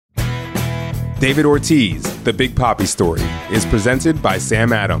David Ortiz, The Big Papi Story, is presented by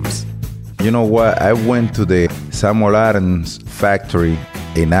Sam Adams. You know what? I went to the Samuel Adams factory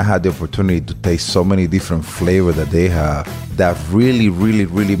and I had the opportunity to taste so many different flavors that they have that really, really,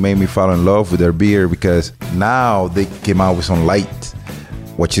 really made me fall in love with their beer, because now they came out with some light,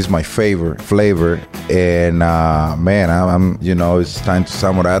 which is my favorite flavor. And man, I'm it's time to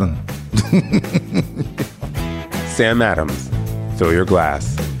Samuel Adams. Sam Adams, fill your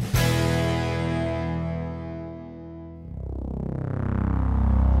glass.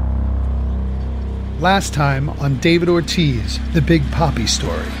 Last time on David Ortiz, The Big Papi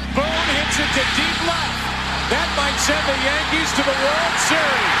Story. Boone hits it to deep left. That might send the Yankees to the World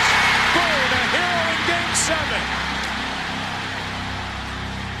Series. Boone, a hero in Game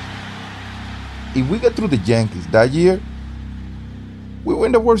 7. If we get through the Yankees that year, we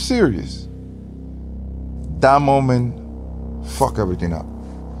win the World Series. That moment fucked everything up.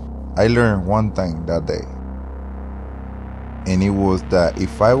 I learned one thing that day, and it was that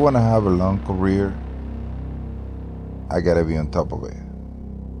if I want to have a long career, I gotta be on top of it.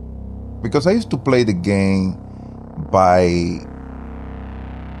 Because I used to play the game by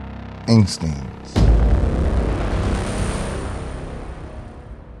instinct.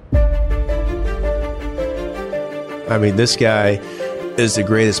 I mean, this guy is the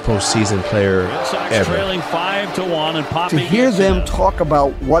greatest postseason player ever. Trailing 5-1, and Papi to hear them talk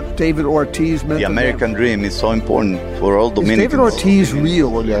about what David Ortiz meant. The American dream is so important for all Dominicans. Is David Ortiz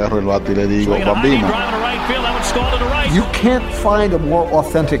real? You can't find a more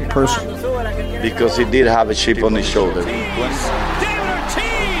authentic person. Because he did have a chip on his shoulder. David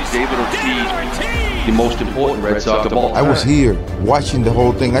Ortiz, the most important Red Sox of all time. I was here watching the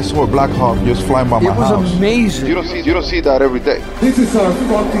whole thing. I saw a Black Hawk just flying by my house. It was amazing. You don't see that every day. This is our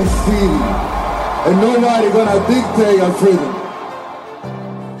fucking city, and nobody gonna dictate our freedom.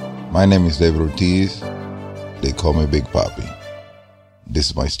 My name is David Ortiz. They call me Big Papi. This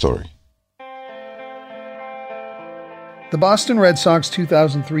is my story. The Boston Red Sox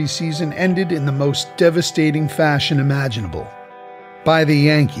 2003 season ended in the most devastating fashion imaginable. By the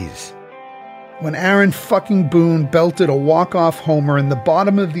Yankees. When Aaron fucking Boone belted a walk-off homer in the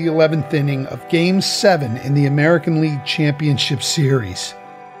bottom of the 11th inning of Game 7 in the American League Championship Series.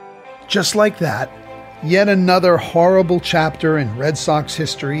 Just like that, yet another horrible chapter in Red Sox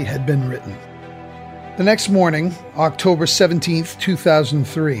history had been written. The next morning, October 17th,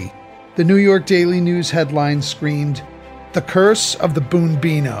 2003, the New York Daily News headline screamed, "The Curse of the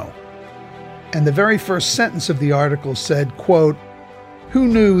Boone-Bino." And the very first sentence of the article said, quote, "Who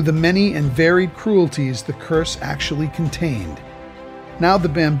knew the many and varied cruelties the curse actually contained? Now the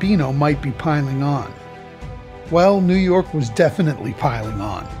Bambino might be piling on." Well, New York was definitely piling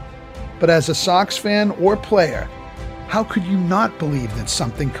on. But as a Sox fan or player, how could you not believe that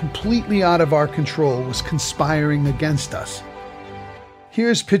something completely out of our control was conspiring against us?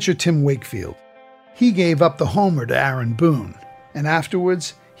 Here's pitcher Tim Wakefield. He gave up the homer to Aaron Boone, and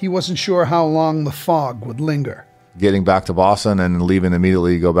afterwards, he wasn't sure how long the fog would linger. Getting back to Boston and leaving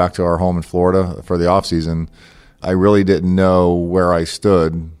immediately to go back to our home in Florida for the offseason, I really didn't know where I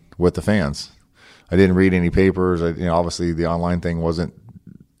stood with the fans. I didn't read any papers. Obviously the online thing wasn't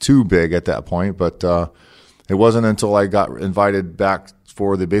too big at that point, but it wasn't until I got invited back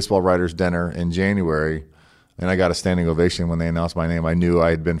for the baseball writers' dinner in January, and I got a standing ovation when they announced my name. I knew I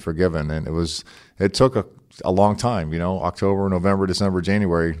had been forgiven, and it took a long time, October, November, December,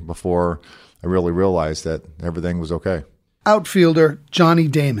 January, before I really realized that everything was okay. Outfielder Johnny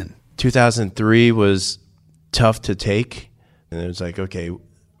Damon. 2003 was tough to take, and it was like, okay,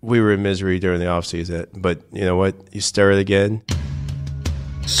 we were in misery during the offseason, but you know what? You stir it again.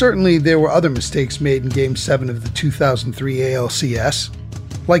 Certainly there were other mistakes made in Game 7 of the 2003 ALCS,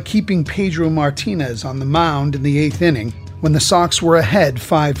 like keeping Pedro Martinez on the mound in the 8th inning when the Sox were ahead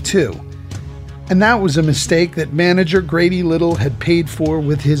 5-2. And that was a mistake that manager Grady Little had paid for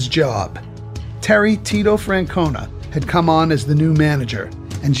with his job. Terry Tito Francona had come on as the new manager,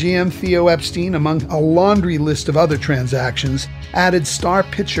 and GM Theo Epstein, among a laundry list of other transactions, added star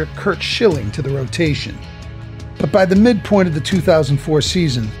pitcher Curt Schilling to the rotation. But by the midpoint of the 2004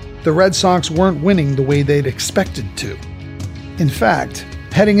 season, the Red Sox weren't winning the way they'd expected to. In fact,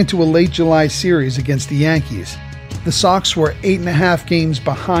 heading into a late July series against the Yankees, the Sox were 8.5 games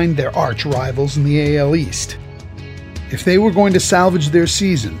behind their arch rivals in the AL East. If they were going to salvage their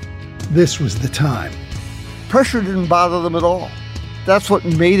season, this was the time. Pressure didn't bother them at all. That's what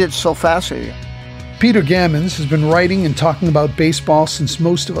made it so fascinating. Peter Gammons has been writing and talking about baseball since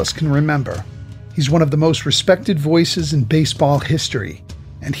most of us can remember. He's one of the most respected voices in baseball history,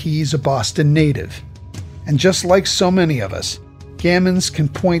 and he's a Boston native. And just like so many of us, Gammons can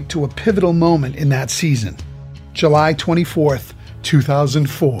point to a pivotal moment in that season, July 24th,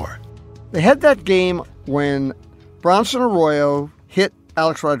 2004. They had that game when Bronson Arroyo hit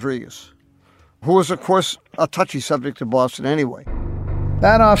Alex Rodriguez, who was, of course, a touchy subject to Boston anyway.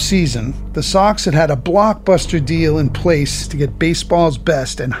 That offseason, the Sox had had a blockbuster deal in place to get baseball's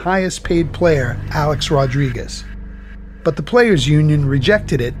best and highest paid player, Alex Rodriguez. But the Players Union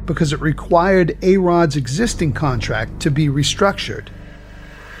rejected it because it required A-Rod's existing contract to be restructured.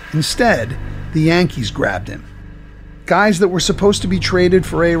 Instead, the Yankees grabbed him. Guys that were supposed to be traded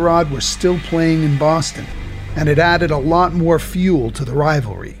for A-Rod were still playing in Boston, and it added a lot more fuel to the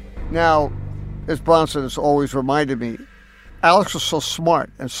rivalry. Now, as Bronson has always reminded me, Alex was so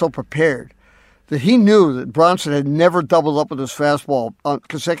smart and so prepared that he knew that Bronson had never doubled up with his fastball on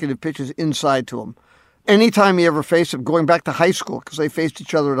consecutive pitches inside to him. Anytime he ever faced him, going back to high school, because they faced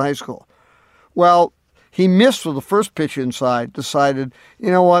each other in high school. Well, he missed with the first pitch inside, decided,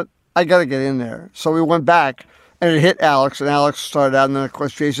 you know what, I got to get in there. So we went back, and it hit Alex, and Alex started out, and then, of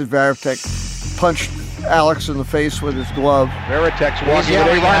course, Jason Varitek punched Alex in the face with his glove. Varitek's walking with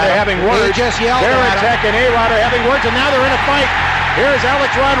A-Rod. They're having words. Varitek and A-Rod are having words, and now they're in a fight. Here's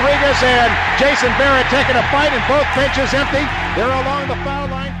Alex Rodriguez and Jason Varitek in a fight, and both benches empty. They're along the foul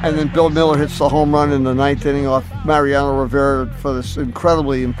line. And then Bill Miller hits the home run in the ninth inning off Mariano Rivera for this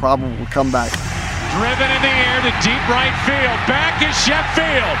incredibly improbable comeback. Driven in the air to deep right field. Back is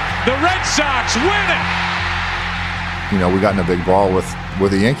Sheffield. The Red Sox win it. You know, we got in a big brawl with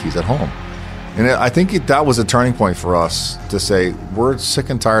the Yankees at home. And I think that was a turning point for us to say, we're sick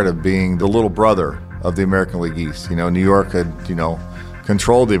and tired of being the little brother of the American League East. You know, New York had,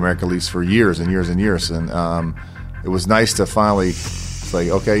 controlled the American League for years and years and years. And it was nice to finally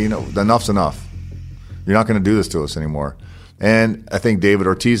say, okay, enough's enough. You're not going to do this to us anymore. And I think David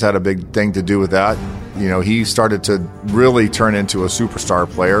Ortiz had a big thing to do with that. You know, he started to really turn into a superstar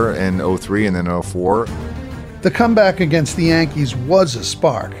player in 2003 and then 2004. The comeback against the Yankees was a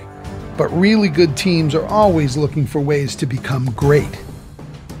spark. But really good teams are always looking for ways to become great.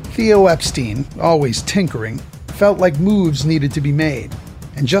 Theo Epstein, always tinkering, felt like moves needed to be made.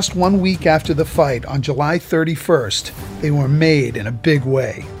 And just 1 week after the fight, on July 31st, they were made in a big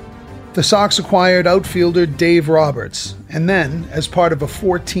way. The Sox acquired outfielder Dave Roberts, and then, as part of a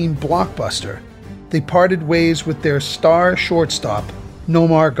 4-team blockbuster, they parted ways with their star shortstop,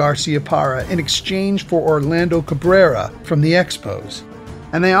 Nomar Garciaparra, in exchange for Orlando Cabrera from the Expos.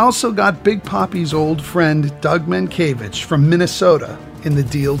 And they also got Big Papi's old friend Doug Mankiewicz from Minnesota in the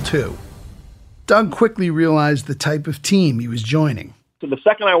deal too. Doug quickly realized the type of team he was joining. So the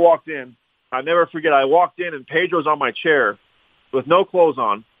second I walked in, I never forget, I walked in and Pedro's on my chair with no clothes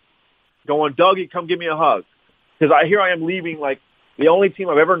on, going, Dougie, come give me a hug. Because here I am leaving like the only team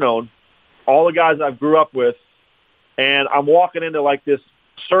I've ever known, all the guys I've grew up with, and I'm walking into like this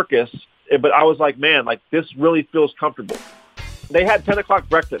circus, but I was like, man, like this really feels comfortable. They had 10 o'clock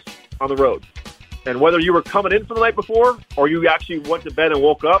breakfast on the road. And whether you were coming in from the night before or you actually went to bed and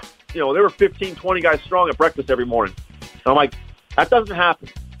woke up, there were 15, 20 guys strong at breakfast every morning. And I'm like, that doesn't happen.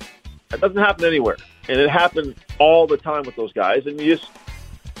 That doesn't happen anywhere. And it happened all the time with those guys. And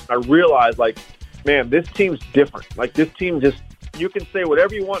I realized, like, man, this team's different. Like, this team you can say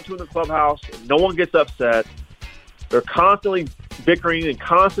whatever you want to in the clubhouse, and no one gets upset. They're constantly bickering and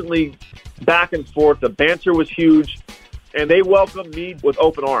constantly back and forth. The banter was huge. And they welcomed me with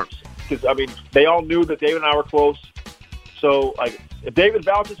open arms because, they all knew that David and I were close. So, if David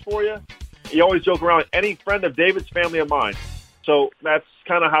vouches for you, you always joke around, any friend of David's family of mine. So that's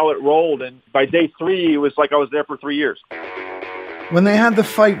kind of how it rolled. And by day 3, it was like I was there for 3 years. When they had the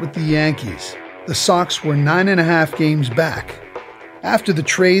fight with the Yankees, the Sox were 9.5 games back. After the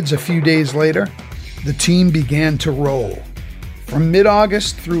trades a few days later, the team began to roll. From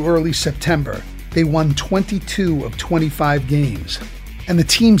mid-August through early September, they won 22 of 25 games, and the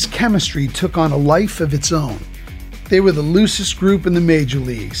team's chemistry took on a life of its own. They were the loosest group in the major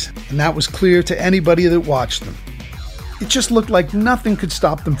leagues, and that was clear to anybody that watched them. It just looked like nothing could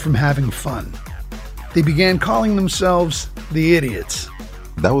stop them from having fun. They began calling themselves the Idiots.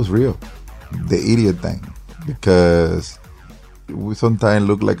 That was real, the idiot thing, because we sometimes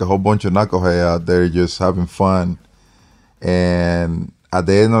look like a whole bunch of knuckleheads out there just having fun, and at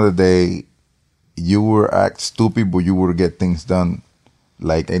the end of the day, you would act stupid, but you would get things done.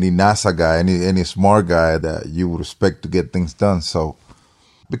 Like any NASA guy, any smart guy that you would expect to get things done. So,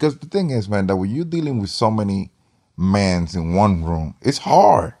 because the thing is, man, that when you're dealing with so many mans in one room, it's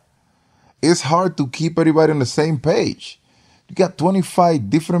hard. It's hard to keep everybody on the same page. You got 25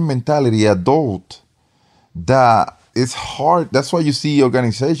 different mentality adult that it's hard. That's why you see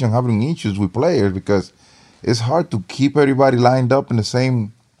organization having issues with players, because it's hard to keep everybody lined up in the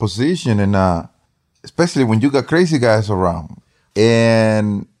same position, and especially when you got crazy guys around.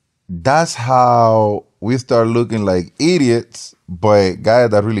 And that's how we start looking like idiots, but guys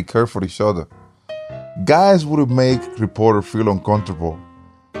that really care for each other. Guys would make reporters feel uncomfortable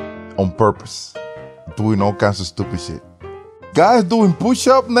on purpose, doing all kinds of stupid shit. Guys doing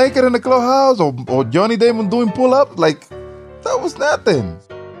push-up naked in the clubhouse, or Johnny Damon doing pull-up, like, that was nothing.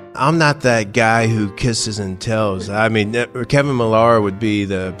 I'm not that guy who kisses and tells. I mean, Kevin Millar would be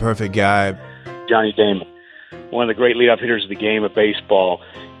the perfect guy. Johnny Damon, one of the great leadoff hitters of the game of baseball,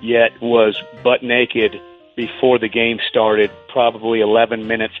 yet was butt naked before the game started, probably 11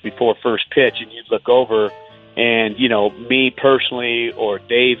 minutes before first pitch, and you'd look over and, you know, me personally or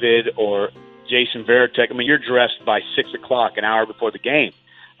David or Jason Varitek, I mean, you're dressed by 6 o'clock, an hour before the game.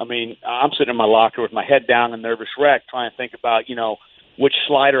 I mean, I'm sitting in my locker with my head down and nervous wreck trying to think about, you know, which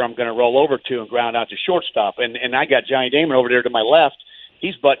slider I'm going to roll over to and ground out to shortstop. And I got Johnny Damon over there to my left.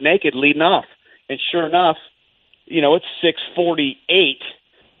 He's butt naked leading off. And sure enough, you know, it's 6:48.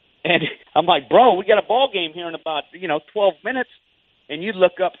 And I'm like, bro, we got a ball game here in about, 12 minutes. And you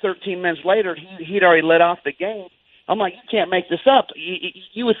look up 13 minutes later, he'd already let off the game. I'm like, you can't make this up.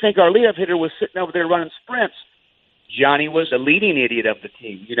 You would think our leadoff hitter was sitting over there running sprints. Johnny was a leading idiot of the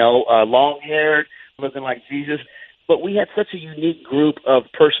team, long-haired, looking like Jesus. But we had such a unique group of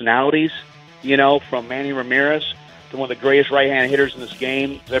personalities, from Manny Ramirez to one of the greatest right-handed hitters in this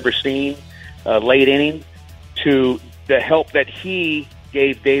game I've ever seen, late inning, to the help that he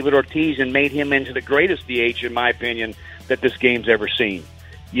gave David Ortiz and made him into the greatest DH, in my opinion, that this game's ever seen.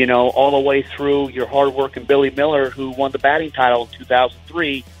 All the way through your hard-working Billy Miller, who won the batting title in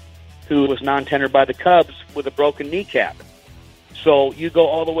 2003, who was non-tendered by the Cubs with a broken kneecap. So you go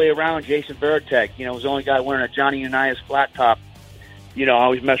all the way around. Jason Varitek, was the only guy wearing a Johnny Unitas flat top. I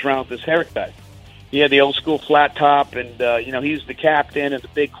always mess around with his haircut. He had the old-school flat top, and, he was the captain and the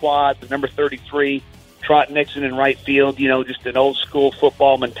big quad, the number 33, Trot Nixon in right field, just an old-school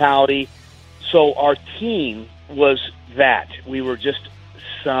football mentality. So our team was that. We were just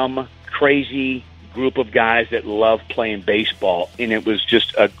some crazy group of guys that loved playing baseball, and it was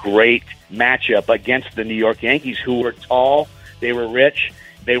just a great matchup against the New York Yankees, who were tall, they were rich,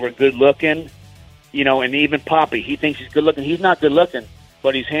 they were good-looking, and even Poppy, he thinks he's good-looking. He's not good-looking,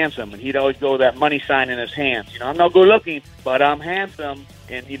 but he's handsome, and he'd always go with that money sign in his hands. I'm not good-looking, but I'm handsome,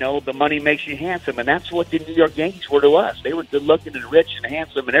 and, the money makes you handsome, and that's what the New York Yankees were to us. They were good-looking and rich and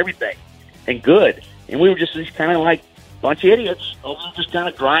handsome and everything, and good, and we were just these kind of like bunch of idiots, just kind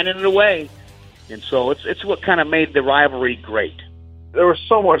of grinding it away. And so it's what kind of made the rivalry great. There was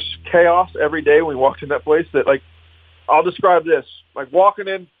so much chaos every day when we walked in that place that, I'll describe this. Walking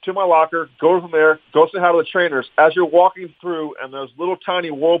into my locker, go from there, go say hi to the trainers. As you're walking through, and those little tiny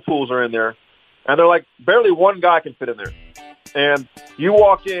whirlpools are in there, and they're barely one guy can fit in there. And you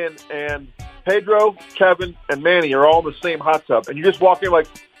walk in, and Pedro, Kevin, and Manny are all in the same hot tub. And you just walk in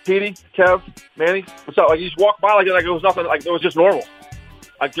Petey, Kev, Manny, what's up? You just walk by like it was nothing, like it was just normal.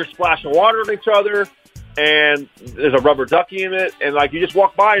 They're splashing water on each other, and there's a rubber ducky in it, and you just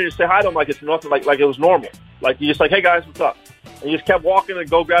walk by and you just say hi to them like it's nothing, like it was normal. You just hey guys, what's up? And you just kept walking and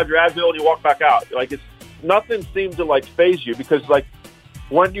go grab your Advil and you walk back out. It's nothing seemed to faze you, because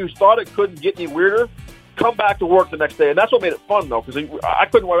when you thought it couldn't get any weirder, come back to work the next day, and that's what made it fun though, because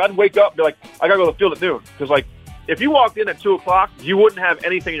I'd wake up and be like, I gotta go to the field at noon, because if you walked in at 2 o'clock, you wouldn't have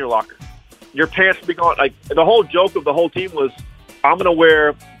anything in your locker. Your pants would be gone. The whole joke of the whole team was, I'm going to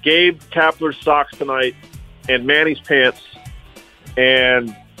wear Gabe Kapler's socks tonight and Manny's pants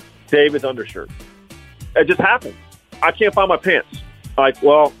and David's undershirt. It just happened. I can't find my pants.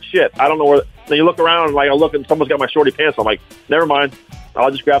 Well, shit, I don't know where. Then you look around and I look and someone's got my shorty pants. I'm like, never mind. I'll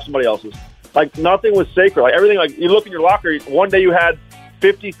just grab somebody else's. Nothing was sacred. Everything, you look in your locker, one day you had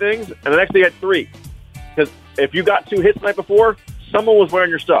 50 things and the next day you had 3. Because if you got 2 hits the night before, someone was wearing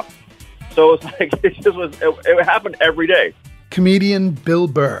your stuff. So it's it happened every day. Comedian Bill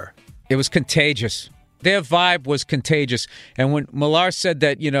Burr. It was contagious. Their vibe was contagious. And when Millar said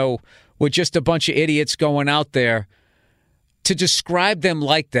that, we're just a bunch of idiots going out there, to describe them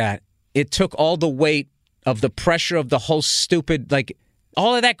like that, it took all the weight of the pressure of the whole stupid,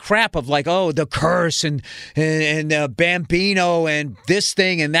 all of that crap of the curse and Bambino and this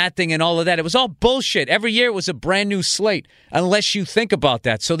thing and that thing and all of that. It was all bullshit. Every year it was a brand new slate, unless you think about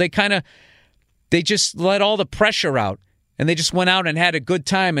that. So they just let all the pressure out, and they just went out and had a good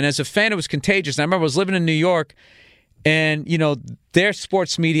time. And as a fan, it was contagious. And I remember I was living in New York, and, their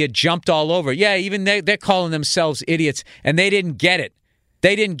sports media jumped all over. Yeah, even they're calling themselves idiots, and they didn't get it.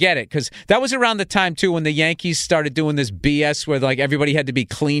 They didn't get it, because that was around the time, too, when the Yankees started doing this BS where, everybody had to be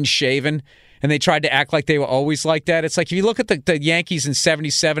clean-shaven. and they tried to act like they were always like that. It's like if you look at the Yankees in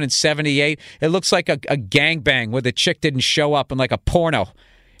 77 and 78, it looks like a gangbang where the chick didn't show up in like a porno.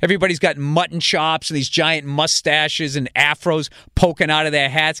 Everybody's got mutton chops and these giant mustaches and afros poking out of their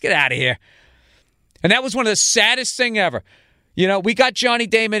hats. Get out of here. And that was one of the saddest thing ever. You know, we got Johnny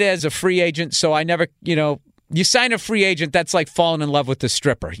Damon as a free agent, so I never, you sign a free agent, that's like falling in love with the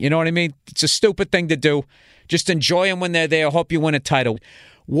stripper. You know what I mean? It's a stupid thing to do. Just enjoy them when they're there. Hope you win a title.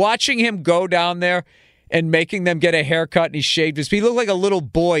 Watching him go down there and making them get a haircut and he shaved his... He looked like a little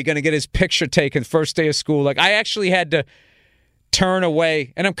boy going to get his picture taken first day of school. Like, I actually had to turn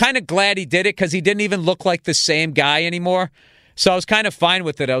away. And I'm kind of glad he did it because he didn't even look like the same guy anymore. So I was kind of fine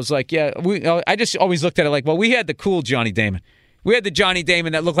with it. I was like, yeah, I just always looked at it like, well, we had the cool Johnny Damon. We had the Johnny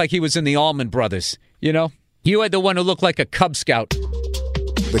Damon that looked like he was in the Allman Brothers, you know? You had the one who looked like a Cub Scout.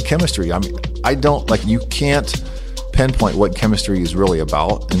 The chemistry, I mean, you can't pinpoint what chemistry is really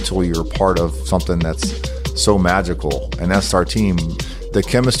about until you're part of something that's so magical, and that's our team. The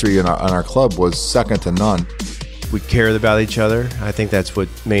chemistry in our club was second to none. We cared about each other. I think that's what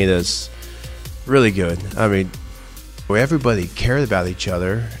made us really good. I mean, everybody cared about each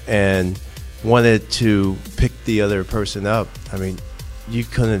other and wanted to pick the other person up. I mean, you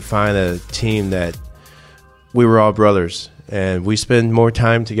couldn't find a team that we were all brothers, and we spent more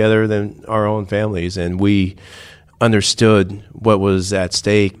time together than our own families, and we understood what was at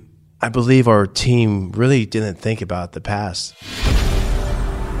stake. I believe our team really didn't think about the past.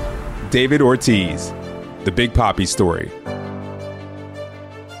 David Ortiz, the Big Papi story.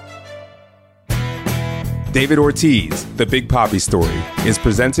 David Ortiz, the Big Papi story, is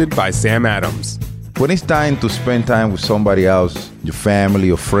presented by Sam Adams. When it's time to spend time with somebody else, your family,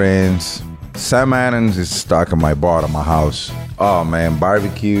 your friends, Sam Adams is stuck in my bar at my house. Oh man,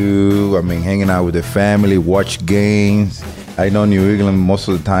 barbecue, hanging out with the family, watch games. I know New England most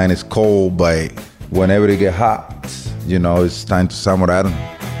of the time it's cold, but whenever it get hot, it's time to Sam Adams.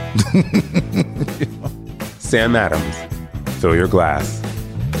 Sam Adams, fill your glass.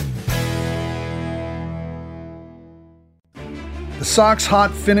 The Sox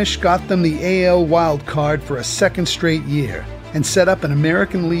hot finish got them the AL wild card for a second straight year and set up an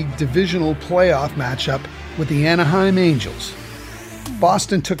American League divisional playoff matchup with the Anaheim Angels.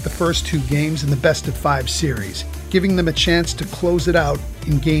 Boston took the first two games in the best-of-5 series, giving them a chance to close it out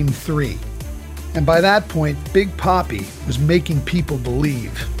in Game 3. And by that point, Big Papi was making people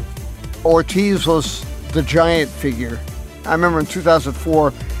believe. Ortiz was the giant figure. I remember in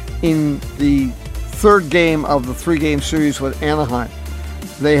 2004, in the third game of the 3-game series with Anaheim,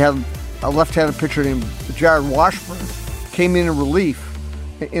 they had a left-handed pitcher named Jared Washburn, came in relief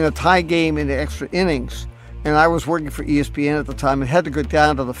in a tie game in the extra innings. And I was working for ESPN at the time and had to go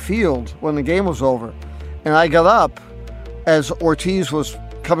down to the field when the game was over. And I got up as Ortiz was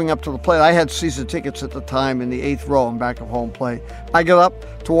coming up to the plate. I had season tickets at the time in the 8th row in back of home plate. I got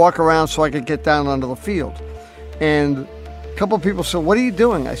up to walk around so I could get down onto the field. And a couple of people said, "What are you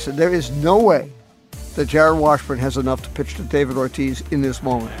doing?" I said, "There is no way that Jared Washburn has enough to pitch to David Ortiz in this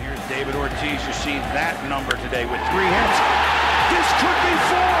moment." Here's David Ortiz. You see that number today with 3 hits. This could be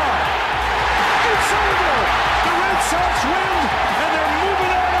 4. It's over. The Red Sox win, and they're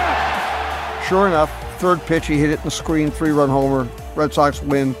moving on up. Sure enough, third pitch, he hit it in the screen, 3-run homer. Red Sox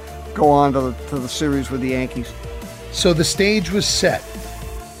win, go on to the series with the Yankees. So the stage was set.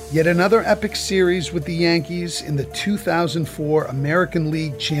 Yet another epic series with the Yankees in the 2004 American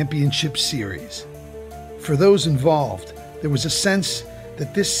League Championship Series. For those involved, there was a sense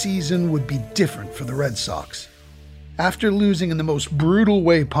that this season would be different for the Red Sox. After losing in the most brutal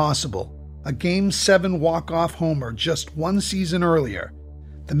way possible, a Game 7 walk-off homer just one season earlier,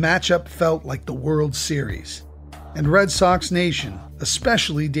 the matchup felt like the World Series. And Red Sox Nation,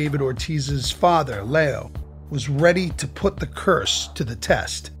 especially David Ortiz's father, Leo, was ready to put the curse to the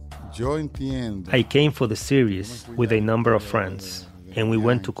test. I came for the series with a number of friends, and we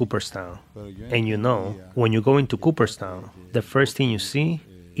went to Cooperstown. And when you go into Cooperstown, the first thing you see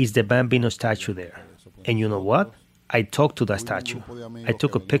is the Bambino statue there. And you know what? I talked to that statue. I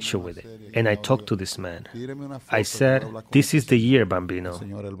took a picture with it, and I talked to this man. I said, "This is the year, Bambino,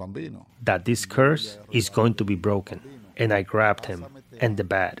 that this curse is going to be broken." And I grabbed him and the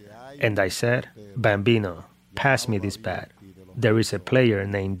bat, and I said, "Bambino, pass me this bat. There is a player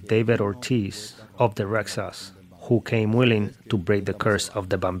named David Ortiz of the Red Sox who came willing to break the curse of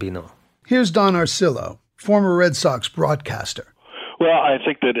the Bambino." Here's Don Arcillo, former Red Sox broadcaster. Well, I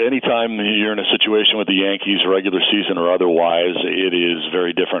think that anytime you're in a situation with the Yankees, regular season or otherwise, it is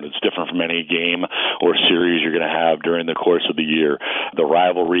very different. It's different from any game or series you're going to have during the course of the year. The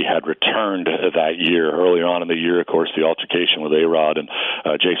rivalry had returned that year. Early on in the year, of course, the altercation with A-Rod and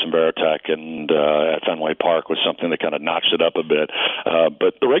Jason Varitek and at Fenway Park was something that kind of notched it up a bit.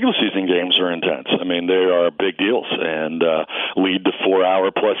 But the regular season games are intense. I mean, they are big deals and lead to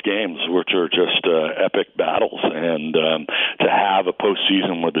 4-hour-plus games, which are just epic battles. And to have a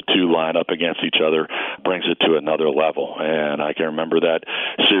postseason where the two line up against each other brings it to another level. And I can remember that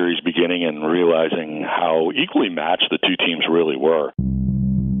series beginning and realizing how equally matched the two teams really were.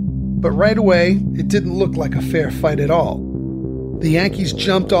 But right away, it didn't look like a fair fight at all. The Yankees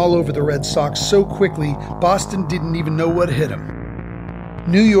jumped all over the Red Sox so quickly, Boston didn't even know what hit them.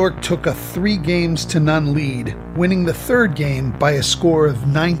 New York took a 3-0 lead, winning the third game by a score of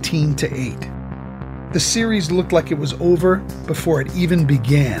 19-8. The series looked like it was over before it even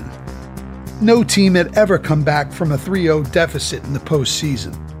began. No team had ever come back from a 3-0 deficit in the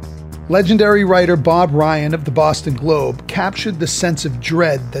postseason. Legendary writer Bob Ryan of the Boston Globe captured the sense of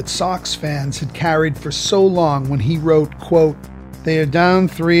dread that Sox fans had carried for so long when he wrote, quote, "They are down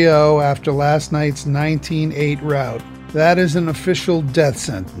 3-0 after last night's 19-8 rout. That is an official death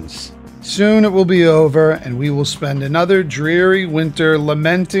sentence. Soon it will be over, and we will spend another dreary winter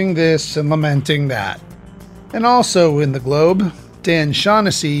lamenting this and lamenting that." And also in the Globe, Dan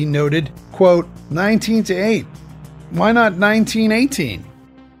Shaughnessy noted, quote, 19-8. Why not 19-18?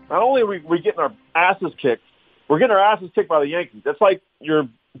 Not only are we getting our asses kicked, we're getting our asses kicked by the Yankees. That's like your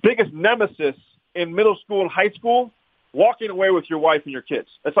biggest nemesis in middle school and high school, walking away with your wife and your kids.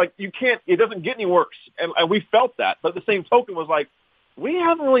 It's like it doesn't get any worse. And we felt that. But the same token was like, we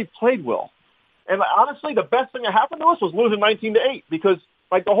haven't really played well. And honestly, the best thing that happened to us was losing 19-8 because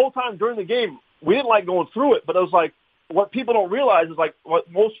like the whole time during the game, we didn't like going through it. But it was like, what people don't realize is like,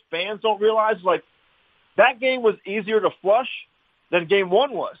 what most fans don't realize is like, that game was easier to flush than game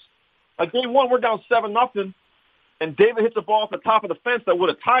one was. Like game one, we're down 7-0, and David hits a ball off the top of the fence that would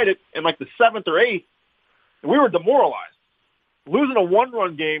have tied it in like the 7th or 8th, and we were demoralized. Losing a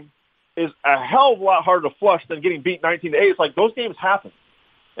one-run game is a hell of a lot harder to flush than getting beat 19-8. It's like those games happen,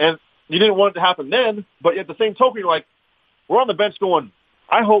 and you didn't want it to happen then, but at the same token, you're like, we're on the bench going,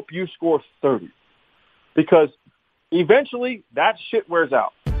 I hope you score 30, because eventually that shit wears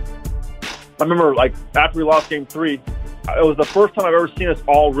out. I remember, like, after we lost game 3, it was the first time I've ever seen us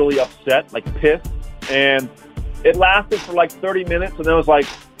all really upset, like pissed. And it lasted for like 30 minutes. And then it was like,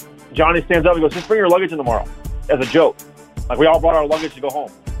 Johnny stands up and goes, just bring your luggage in tomorrow, as a joke. Like, we all brought our luggage to go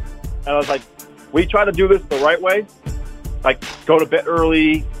home. And I was like, we try to do this the right way. Like, go to bed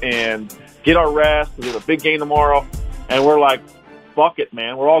early and get our rest because there's a big game tomorrow. And we're like, fuck it,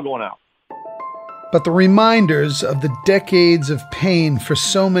 man. We're all going out. But the reminders of the decades of pain for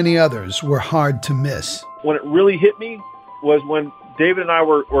so many others were hard to miss. When it really hit me was when David and I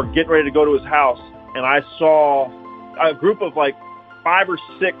were getting ready to go to his house, and I saw a group of like 5 or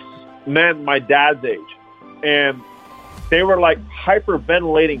 6 men my dad's age, and they were like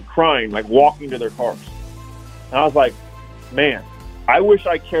hyperventilating, crying, like walking to their cars. And I was like, man, I wish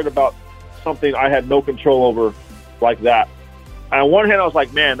I cared about something I had no control over like that. And on one hand, I was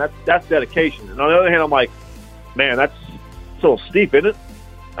like, man, that's dedication. And on the other hand, I'm like, man, that's a little steep, isn't it?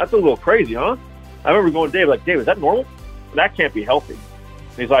 That's a little crazy, huh? I remember going to Dave, like, Dave, is that normal? That can't be healthy.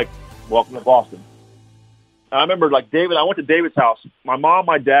 And he's like, welcome to Boston. And I remember, like, David, I went to David's house. My mom,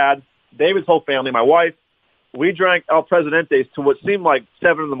 my dad, David's whole family, my wife, we drank El Presidentes to what seemed like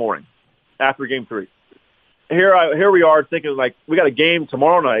 7 in the morning after game 3. Here we are thinking, like, we got a game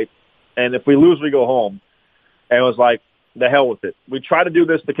tomorrow night, and if we lose, we go home. And it was like, the hell with it. We try to do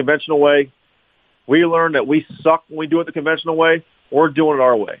this the conventional way. We learned that we suck when we do it the conventional way. We're doing it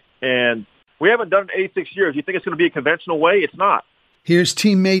our way. And we haven't done it in 86 years. You think it's going to be a conventional way? It's not. Here's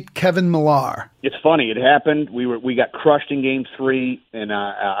teammate Kevin Millar. It's funny. It happened. We got crushed in game 3, and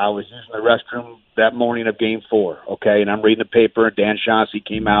I was using the restroom that morning of game 4, okay? And I'm reading the paper, and Dan Shaughnessy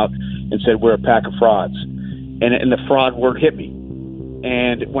came out and said, we're a pack of frauds. And the fraud word hit me.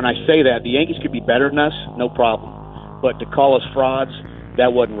 And when I say that, the Yankees could be better than us, no problem. But to call us frauds,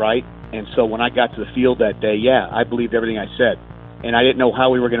 that wasn't right. And so when I got to the field that day, yeah, I believed everything I said. And I didn't know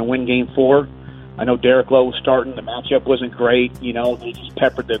how we were going to win game 4. I know Derek Lowe was starting. The matchup wasn't great. You know, they just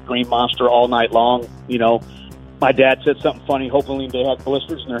peppered the Green Monster all night long. You know, my dad said something funny. Hopefully they had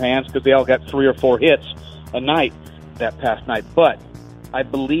blisters in their hands because they all got 3 or 4 hits a night that past night. But I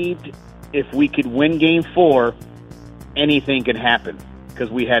believed if we could win game 4, anything can happen.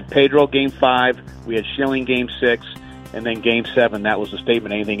 Because we had Pedro game 5, we had Schilling game 6, and then game 7, that was the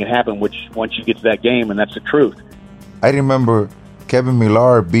statement, anything can happen, which once you get to that game, and that's the truth. I remember Kevin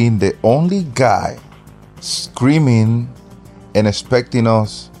Millar being the only guy screaming and expecting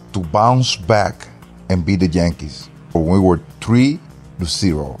us to bounce back and beat the Yankees when we were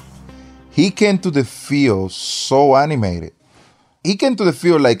 3-0. He came to the field so animated. He came to the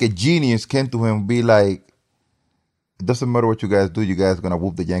field like a genius came to him and be like, it doesn't matter what you guys do, you guys are going to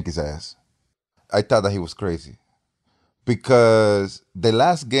whoop the Yankees' ass. I thought that he was crazy. Because the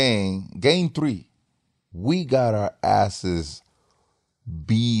last game, game 3, we got our asses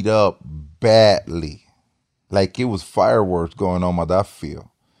beat up badly. Like it was fireworks going on at that field.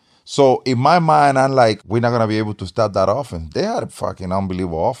 So in my mind, I'm like, we're not going to be able to stop that offense. They had a fucking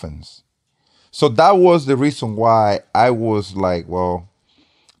unbelievable offense. So that was the reason why I was like, well,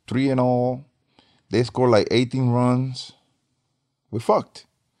 3-0. They scored like 18 runs. We fucked.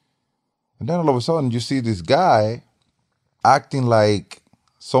 And then all of a sudden, you see this guy acting like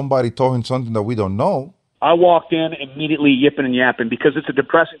somebody told him something that we don't know. I walked in immediately yipping and yapping because it's a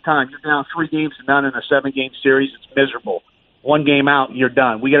depressing time. You're down 3-0 in a 7-game series. It's miserable. 1 game out, you're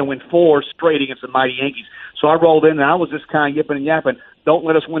done. We got to win 4 straight against the mighty Yankees. So I rolled in, and I was just kind of yipping and yapping. Don't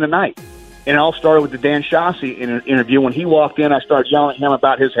let us win tonight. And it all started with the Dan Shossi interview. When he walked in, I started yelling at him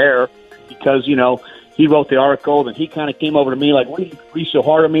about his hair because, you know, he wrote the article, and he kind of came over to me like, what are you so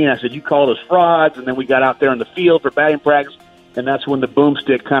hard on me? And I said, you called us frauds. And then we got out there in the field for batting practice, and that's when the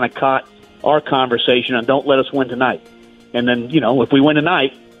boomstick kind of caught our conversation on don't let us win tonight. And then, you know, if we win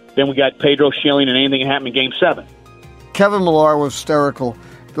tonight, then we got Pedro Schilling and anything can happen in Game 7. Kevin Millar was hysterical.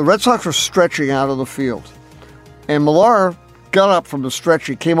 The Red Sox were stretching out of the field. And Millar got up from the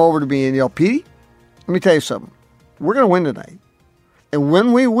stretcher, came over to me and yelled, Petey, let me tell you something. We're going to win tonight. And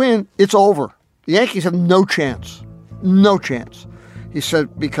when we win, it's over. The Yankees have no chance. No chance. He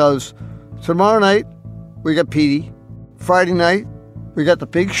said, because tomorrow night, we got Petey. Friday night, we got the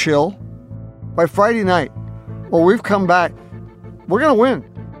big shill. By Friday night, well, we've come back. We're going to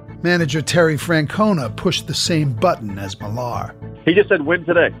win. Manager Terry Francona pushed the same button as Millar. He just said win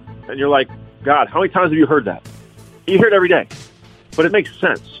today. And you're like, God, how many times have you heard that? You hear it every day. But it makes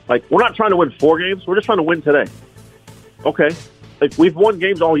sense. Like, we're not trying to win 4 games. We're just trying to win today. Okay. Like, we've won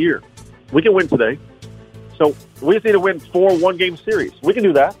games all year. We can win today. So we just need to win 4 one-game series. We can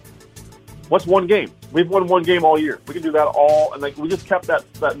do that. What's 1 game? We've won 1 game all year. We can do that all. And, like, we just kept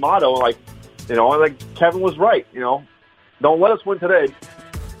that motto. Like, you know, and like Kevin was right, you know. Don't let us win today.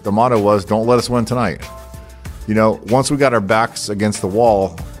 The motto was, don't let us win tonight. You know, once we got our backs against the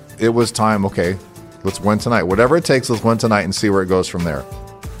wall, it was time, okay, let's win tonight. Whatever it takes, let's win tonight and see where it goes from there.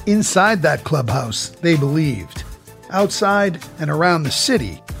 Inside that clubhouse, they believed. Outside and around the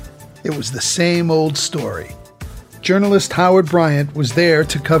city, it was the same old story. Journalist Howard Bryant was there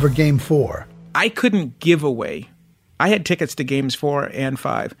to cover Game 4. I couldn't give away. I had tickets to Games 4 and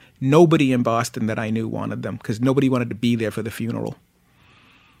 5. Nobody in Boston that I knew wanted them because nobody wanted to be there for the funeral.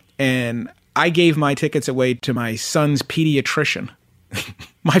 And I gave my tickets away to my son's pediatrician.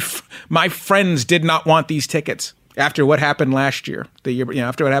 My friends did not want these tickets after what happened last year.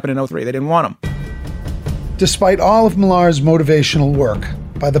 After what happened in 2003, they didn't want them. Despite all of Millar's motivational work,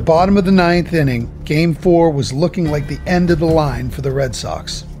 by the bottom of the 9th inning, Game 4 was looking like the end of the line for the Red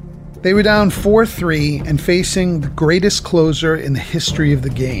Sox. They were down 4-3 and facing the greatest closer in the history of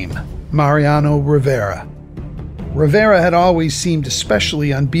the game, Mariano Rivera. Rivera had always seemed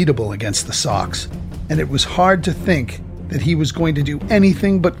especially unbeatable against the Sox, and it was hard to think that he was going to do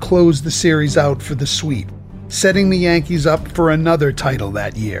anything but close the series out for the sweep, setting the Yankees up for another title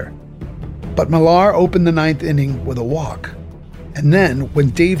that year. But Millar opened the 9th inning with a walk. And then,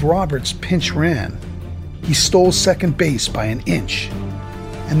 when Dave Roberts pinch ran, he stole second base by an inch.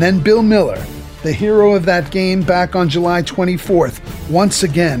 And then Bill Miller, the hero of that game back on July 24th, once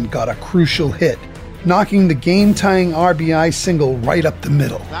again got a crucial hit, knocking the game-tying RBI single right up the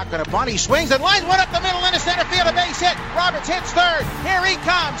middle. Not going to bunt. He swings and lines one up the middle into center field. A base hit. Roberts hits third. Here he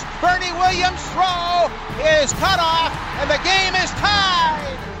comes. Bernie Williams' throw is cut off, and the game is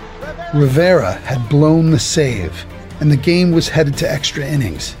tied. Rivera had blown the save, and the game was headed to extra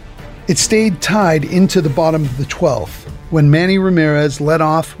innings. It stayed tied into the bottom of the 12th, when Manny Ramirez led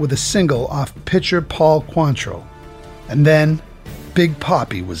off with a single off pitcher Paul Quantrill. And then, Big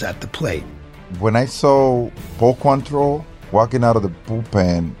Papi was at the plate. When I saw Paul Quantrill walking out of the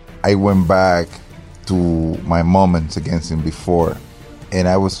bullpen, I went back to my moments against him before. And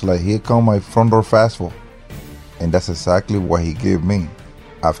I was like, here come my front door fastball. And that's exactly what he gave me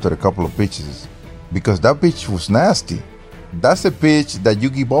after a couple of pitches. Because that pitch was nasty. That's a pitch that you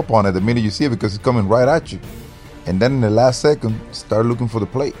give up on it the minute you see it because it's coming right at you. And then in the last second, start looking for the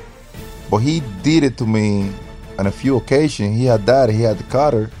plate. But he did it to me on a few occasions. He had that, he had the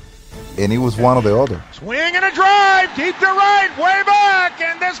cutter, and it was one or the other. Swing and a drive, deep to right, way back,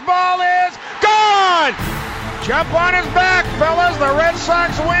 and this ball is gone! Jump on his back, fellas, the Red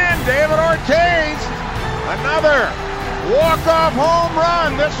Sox win. David Ortiz, another walk-off home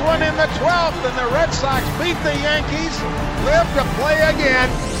run, this one in the 12th, and the Red Sox beat the Yankees, live to play again.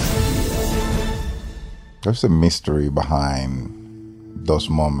 There's a mystery behind those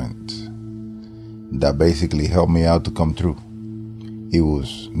moments that basically helped me out to come through. It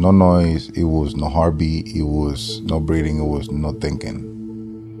was no noise, it was no heartbeat, it was no breathing, it was no thinking.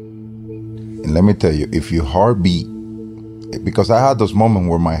 And let me tell you, if your heart beat, because I had those moments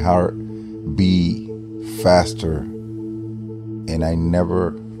where my heart beat faster and I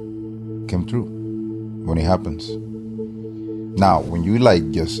never came through when it happens. Now, when you like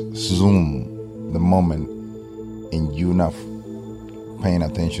just zoom the moment and you not paying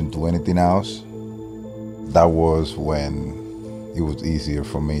attention to anything else, that was when it was easier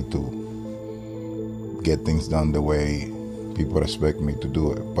for me to get things done the way people expect me to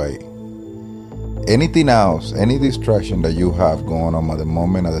do it. But anything else, any distraction that you have going on at the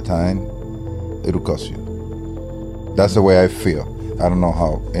moment, at the time, it'll cost you. That's the way I feel. I don't know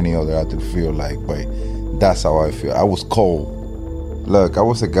how any other athlete feel like, but that's how I feel. I was cold. Look, I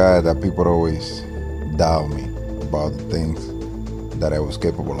was a guy that people always doubt me about the things that I was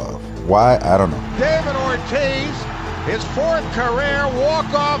capable of. Why? I don't know. David Ortiz, his 4th career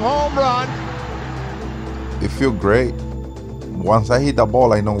walk-off home run. It feels great. Once I hit the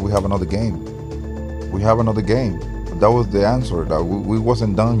ball, I know we have another game. We have another game. That was the answer. That we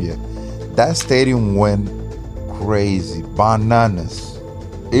wasn't done yet. That stadium went crazy, bananas.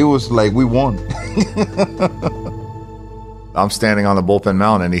 It was like we won. I'm standing on the bullpen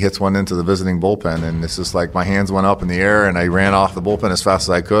mound, and he hits one into the visiting bullpen, and it's just like my hands went up in the air, and I ran off the bullpen as fast as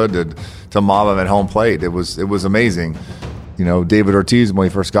I could to mob him at home plate. It was amazing. You know, David Ortiz, when we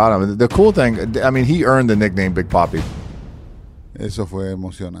first got him, the cool thing, I mean, he earned the nickname Big Papi. Eso fue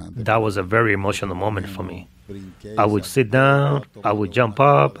emocionante. That was a very emotional moment for me. I would sit down, I would jump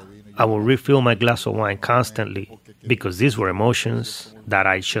up, I would refill my glass of wine constantly because these were emotions that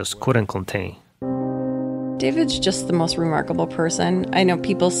I just couldn't contain. David's just the most remarkable person. I know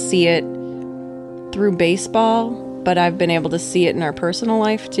people see it through baseball, but I've been able to see it in our personal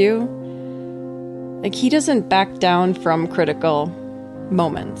life too. Like, he doesn't back down from critical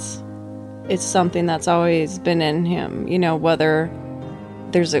moments. It's something that's always been in him, you know, whether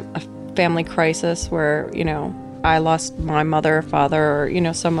there's a family crisis where, you know, I lost my mother or father or, you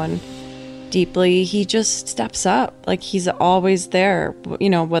know, someone deeply, he just steps up. Like, he's always there,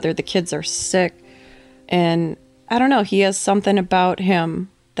 you know, whether the kids are sick. And I don't know, he has something about him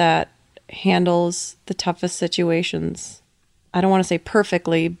that handles the toughest situations. I don't want to say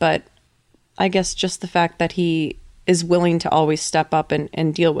perfectly, but I guess just the fact that he is willing to always step up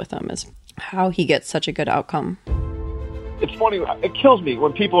and deal with them is how he gets such a good outcome. It's funny, it kills me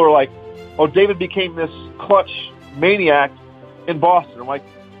when people are like, oh, David became this clutch maniac in Boston. I'm like,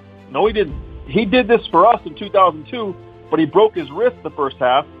 no, he didn't. He did this for us in 2002, but he broke his wrist the first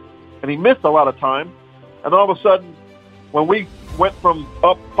half, and he missed a lot of time. And all of a sudden, when we went from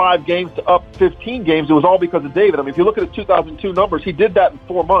up 5 games to up 15 games, it was all because of David. I mean, if you look at his 2002 numbers, he did that in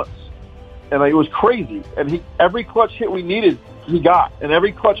 4 months. And it was crazy. And every clutch hit we needed, he got. And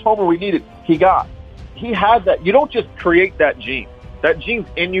every clutch homer we needed, he got. He had that. You don't just create that gene. That gene's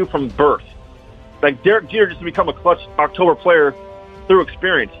in you from birth. Like Derek Jeter just become a clutch October player through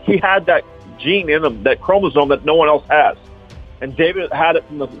experience. He had that gene in him, that chromosome that no one else has. And David had it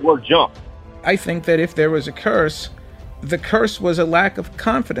from the word jump. I think that if there was a curse, the curse was a lack of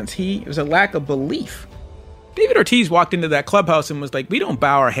confidence. It was a lack of belief. David Ortiz walked into that clubhouse and was like, we don't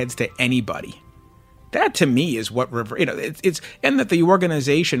bow our heads to anybody. That to me is what, it's and that the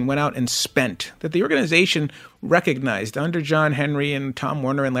organization went out and spent, that the organization recognized under John Henry and Tom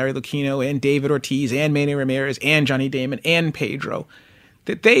Werner and Larry Lucchino and David Ortiz and Manny Ramirez and Johnny Damon and Pedro,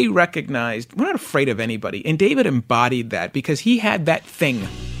 that they recognized we're not afraid of anybody. And David embodied that because he had that thing.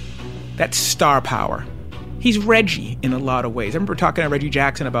 That star power. He's Reggie in a lot of ways. I remember talking to Reggie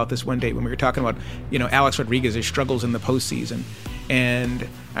Jackson about this one day when we were talking about, you know, Alex Rodriguez's struggles in the postseason. And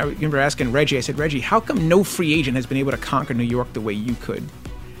I remember asking Reggie, I said, Reggie, how come no free agent has been able to conquer New York the way you could?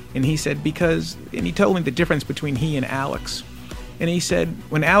 And he said, because, and he told me the difference between he and Alex. And he said,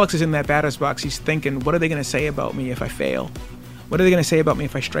 when Alex is in that batter's box, he's thinking, what are they going to say about me if I fail? What are they going to say about me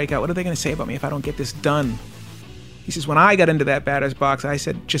if I strike out? What are they going to say about me if I don't get this done? He says, when I got into that batter's box, I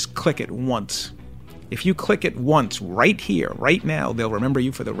said, just click it once. If you click it once, right here, right now, they'll remember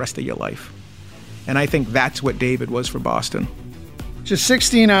you for the rest of your life. And I think that's what David was for Boston. Just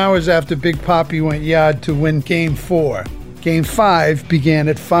 16 hours after Big Papi went yard to win Game 4, Game 5 began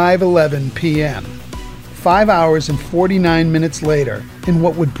at 5:11 p.m. 5 hours and 49 minutes later, in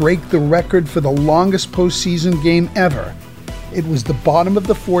what would break the record for the longest postseason game ever, it was the bottom of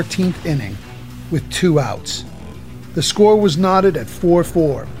the 14th inning with 2 outs. The score was knotted at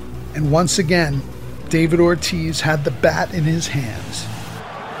 4-4, and once again, David Ortiz had the bat in his hands.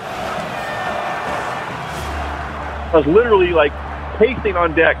 I was literally like pacing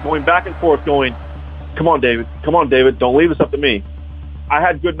on deck, going back and forth, going, come on, David, don't leave this up to me. I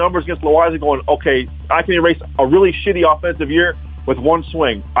had good numbers against Loaiza going, okay, I can erase a really shitty offensive year with one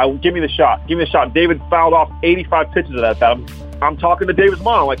swing. Give me the shot. David fouled off 85 pitches of that bat. I'm talking to David's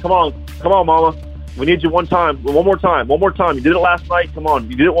mom. I'm like, come on, mama. We need you one more time. You did it last night. Come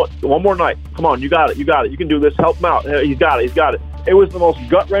on. You did it one more night. Come on. You got it. You can do this. Help him out. He's got it. It was the most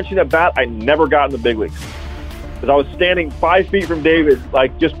gut-wrenching at bat I never got in the big leagues. Because I was standing 5 feet from David,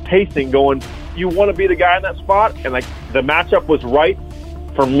 like just pacing, going, you want to be the guy in that spot? And like the matchup was right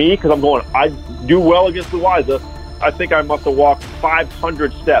for me because I'm going, I do well against Loaiza. I think I must have walked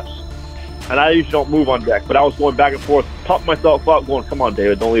 500 steps. And I usually don't move on deck, but I was going back and forth, pumping myself up, going, come on,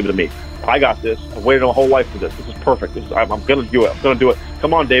 David, don't leave it to me. I got this. I've waited my whole life for this. This is perfect. I'm going to do it.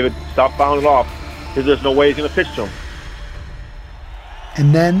 Come on, David. Stop fouling it off because there's no way he's going to pitch to him.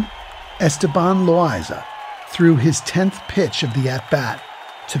 And then Esteban Loaiza threw his 10th pitch of the at-bat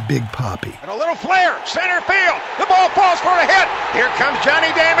to Big Papi. And a little flare, center field. The ball falls for a hit. Here comes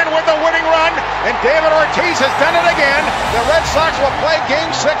Johnny Damon with the winning run, and David Ortiz has done it again. The Red Sox will play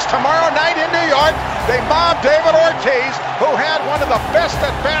Game 6 tomorrow night in New York. They mobbed David Ortiz, who had one of the best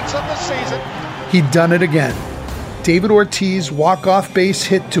at-bats of the season. He'd done it again. David Ortiz walk-off base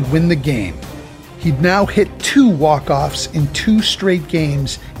hit to win the game. He'd now hit 2 walk-offs in 2 straight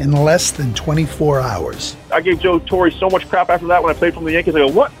games in less than 24 hours. I gave Joe Torre so much crap after that when I played from the Yankees. I go,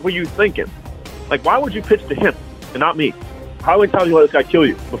 what were you thinking? Like, why would you pitch to him and not me? How many times do you let this guy kill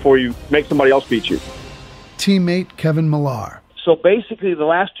you before you make somebody else beat you? Teammate Kevin Millar. So basically, the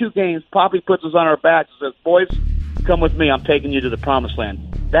last 2 games, Papi puts us on our backs and says, boys, come with me. I'm taking you to the promised land.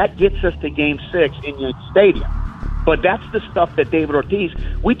 That gets us to Game 6 in Yankee Stadium. But that's the stuff that David Ortiz,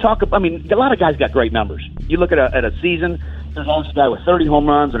 we talk about. I mean, a lot of guys got great numbers. You look at a season, there's always a guy with 30 home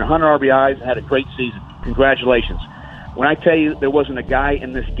runs and 100 RBIs and had a great season. Congratulations. When I tell you there wasn't a guy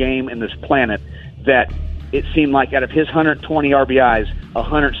in this game, in this planet, that it seemed like out of his 120 RBIs,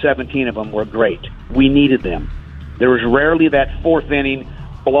 117 of them were great. We needed them. There was rarely that 4th inning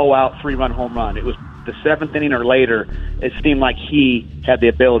blowout 3-run home run. It was the 7th inning or later, it seemed like he had the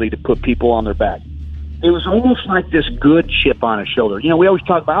ability to put people on their back. It was almost like this good chip on his shoulder. You know, we always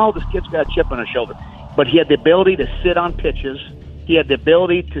talk about, this kid's got a chip on his shoulder. But he had the ability to sit on pitches. He had the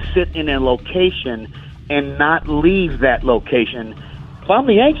ability to sit in a location and not leave that location. If I'm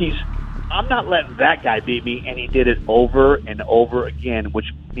the Yankees, I'm not letting that guy beat me. And he did it over and over again,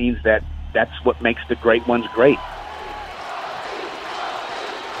 which means that that's what makes the great ones great.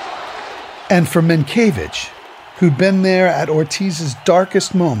 And for Mientkiewicz, who'd been there at Ortiz's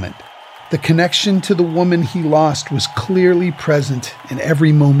darkest moment, the connection to the woman he lost was clearly present in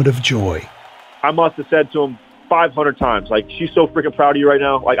every moment of joy. I must have said to him 500 times, like, she's so freaking proud of you right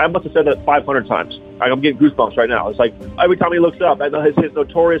now. Like, I must have said that 500 times. Like, I'm getting goosebumps right now. It's like every time he looks up, his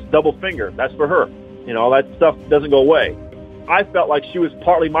notorious double finger, that's for her. You know, that stuff doesn't go away. I felt like she was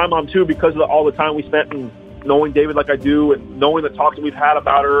partly my mom, too, because of all the time we spent in knowing David like I do and knowing the talks that we've had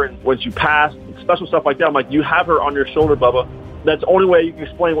about her and when she passed, special stuff like that. I'm like, you have her on your shoulder, Bubba. That's the only way you can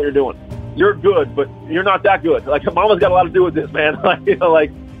explain what you're doing. You're good, but you're not that good. Like, mama's got a lot to do with this, man. Like, you know,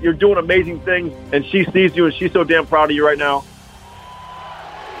 like, you're doing amazing things, and she sees you, and she's so damn proud of you right now.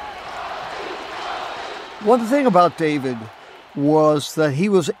 One thing about David was that he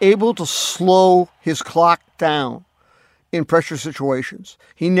was able to slow his clock down in pressure situations.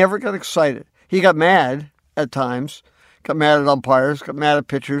 He never got excited. He got mad at times, got mad at umpires, got mad at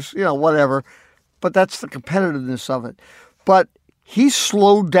pitchers, you know, whatever. But that's the competitiveness of it. But he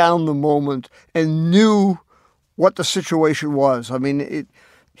slowed down the moment and knew what the situation was. I mean,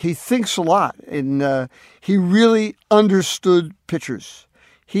 he thinks a lot, and he really understood pitchers.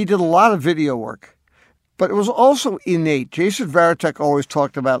 He did a lot of video work, but it was also innate. Jason Varitek always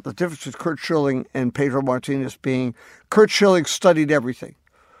talked about the difference with Curt Schilling and Pedro Martinez being Curt Schilling studied everything.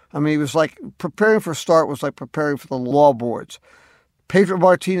 I mean, he was like preparing for a start was like preparing for the law boards. Pedro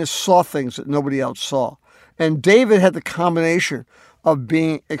Martinez saw things that nobody else saw. And David had the combination of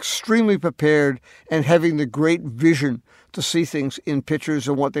being extremely prepared and having the great vision to see things in pitchers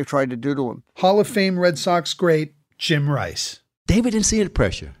and what they tried to do to him. Hall of Fame Red Sox great Jim Rice. David didn't see any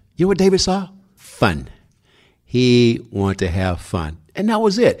pressure. You know what David saw? Fun. He wanted to have fun. And that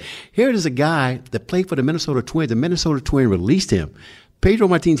was it. Here is a guy that played for the Minnesota Twins. The Minnesota Twins released him. Pedro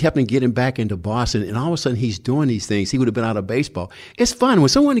Martinez helped him get him back into Boston, and all of a sudden he's doing these things. He would have been out of baseball. It's fun when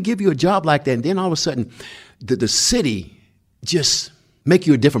someone to give you a job like that, and then all of a sudden the city just make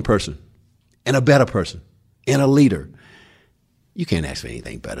you a different person and a better person and a leader. You can't ask for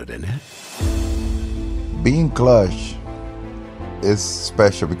anything better than that. Being clutch is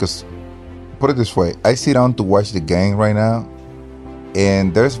special because, put it this way, I sit down to watch the game right now,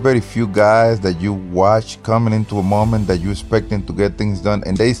 and there's very few guys that you watch coming into a moment that you expect them to get things done,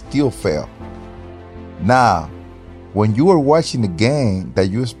 and they still fail. Now, when you are watching the game that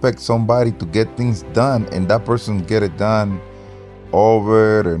you expect somebody to get things done, and that person get it done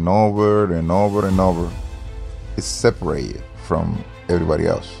over and over and over and over, it's separated from everybody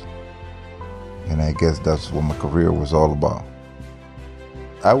else. And I guess that's what my career was all about.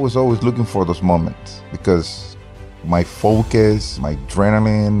 I was always looking for those moments because my focus, my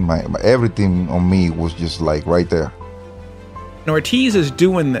adrenaline, my everything on me was just like right there. And Ortiz is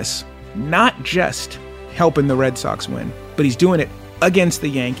doing this not just helping the Red Sox win, but he's doing it against the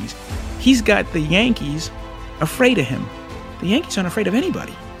Yankees. He's got the Yankees afraid of him. The Yankees aren't afraid of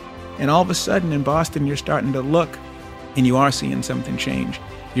anybody. And all of a sudden in Boston, you're starting to look and you are seeing something change.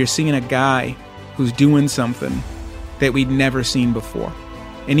 You're seeing a guy who's doing something that we'd never seen before.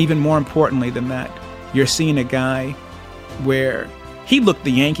 And even more importantly than that, you're seeing a guy where he looked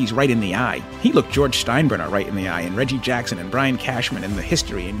the Yankees right in the eye. He looked George Steinbrenner right in the eye, and Reggie Jackson and Brian Cashman and the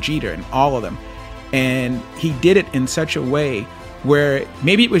history and Jeter and all of them. And he did it in such a way where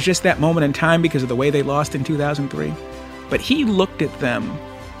maybe it was just that moment in time because of the way they lost in 2003, but he looked at them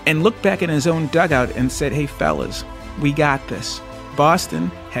and looked back in his own dugout and said, hey, fellas, we got this. Boston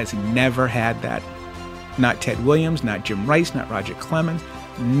has never had that. Not Ted Williams, not Jim Rice, not Roger Clemens.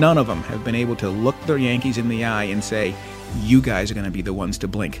 None of them have been able to look the Yankees in the eye and say, you guys are going to be the ones to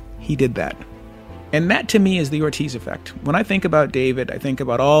blink. He did that. And that to me is the Ortiz effect. When I think about David, I think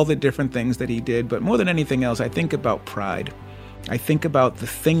about all the different things that he did, but more than anything else, I think about pride. I think about the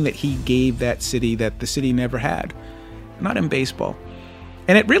thing that he gave that city that the city never had. Not in baseball.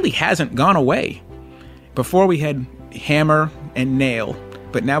 And it really hasn't gone away. Before we had hammer and nail,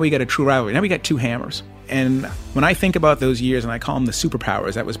 but now we got a true rivalry. Now we got two hammers. And when I think about those years, and I call them the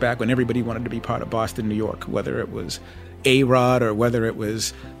superpowers, that was back when everybody wanted to be part of Boston, New York, whether it was A-Rod or whether it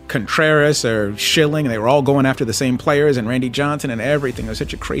was Contreras or Schilling, and they were all going after the same players, and Randy Johnson and everything. It was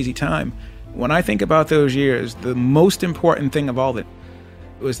such a crazy time. When I think about those years, the most important thing of all that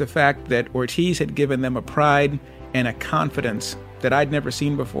was the fact that Ortiz had given them a pride and a confidence that I'd never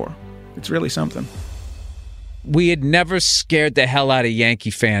seen before. It's really something. We had never scared the hell out of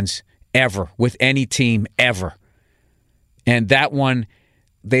Yankee fans ever, with any team ever. And that one,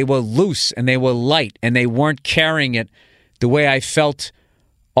 they were loose and they were light and they weren't carrying it the way I felt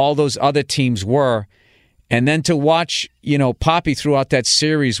all those other teams were. And then to watch, Papi throughout that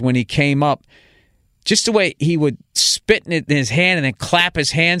series when he came up, just the way he would spit in his hand and then clap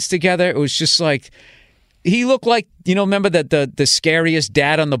his hands together, it was just like, he looked like, remember the scariest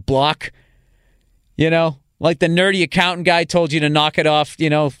dad on the block? Like the nerdy accountant guy told you to knock it off,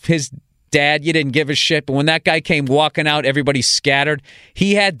 his dad, you didn't give a shit. But when that guy came walking out, everybody scattered.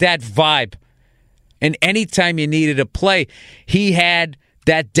 He had that vibe. And anytime you needed a play, he had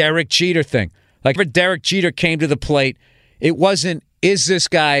that Derek Jeter thing. Like when Derek Jeter came to the plate, it wasn't, is this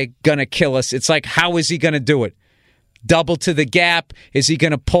guy going to kill us? It's like, how is he going to do it? Double to the gap? Is he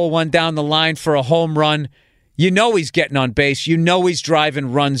going to pull one down the line for a home run? He's getting on base. He's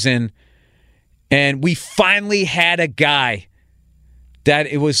driving runs in. And we finally had a guy that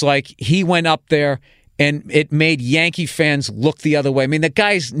it was like he went up there and it made Yankee fans look the other way. I mean, the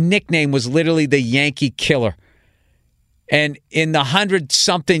guy's nickname was literally the Yankee Killer. And in the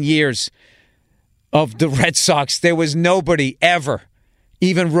 100-something years of the Red Sox, there was nobody ever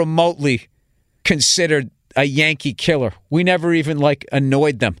even remotely considered a Yankee Killer. We never even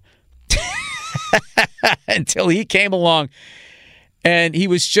annoyed them until he came along. And he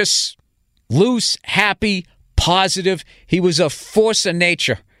was just loose, happy, positive. He was a force of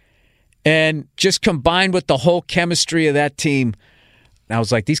nature. And just combined with the whole chemistry of that team, I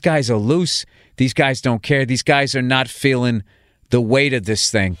was like, these guys are loose. These guys don't care. These guys are not feeling the weight of this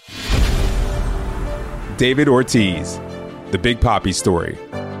thing. David Ortiz, the Big Papi story.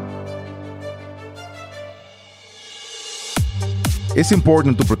 It's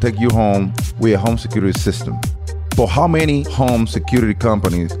important to protect your home with a home security system. But how many home security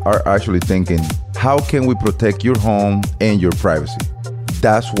companies are actually thinking, how can we protect your home and your privacy?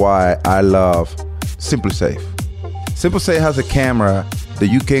 That's why I love SimpliSafe. SimpliSafe has a camera that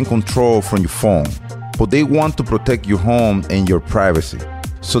you can control from your phone. but they want to protect your home and your privacy.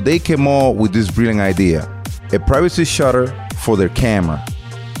 So they came up with this brilliant idea, a privacy shutter for their camera.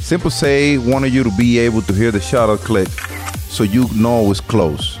 SimpliSafe wanted you to be able to hear the shutter click so you know it's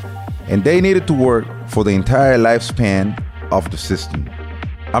close. And they needed to work for the entire lifespan of the system.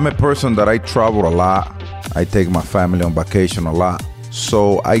 I'm a person that I travel a lot. I take my family on vacation a lot.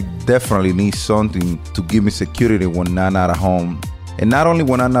 So I definitely need something to give me security when I'm not at home. And not only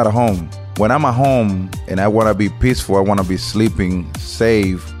when I'm not at home, when I'm at home and I want to be peaceful, I want to be sleeping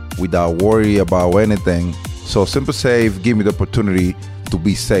safe without worry about anything. So SimpliSafe give me the opportunity to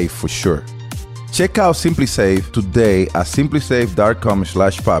be safe for sure. Check out SimpliSafe today at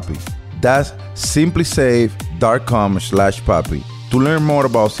simplisafe.com/papi. That's simplisafe.com/papi. To learn more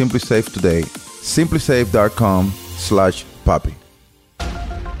about SimpliSafe today, simplisafe.com/papi.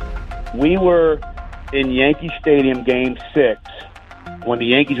 We were in Yankee Stadium Game 6 when the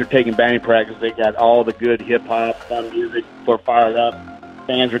Yankees are taking batting practice. They got all the good hip-hop, fun music. We're fired up.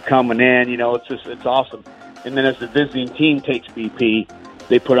 Fans are coming in. You know, it's awesome. And then as the visiting team takes BP,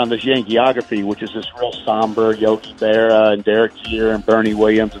 they put on this Yankeeography, which is this real somber Yogi Berra and Derek Jeter and Bernie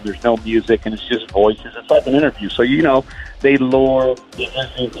Williams, and there's no music, and it's just voices. It's like an interview. So, you know, they lure the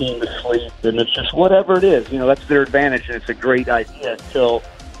visiting team to sleep, and it's just whatever it is. You know, that's their advantage, and it's a great idea until,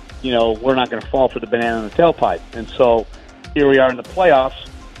 you know, we're not going to fall for the banana in the tailpipe. And so here we are in the playoffs,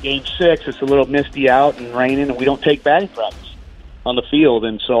 Game 6. It's a little misty out and raining, and we don't take batting practice on the field.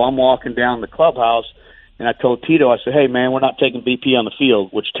 And so I'm walking down the clubhouse, and I told Tito, I said, hey, man, we're not taking BP on the field,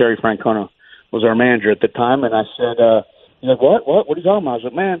 which Terry Francona was our manager at the time. And I said, he's like, what are you talking about? I was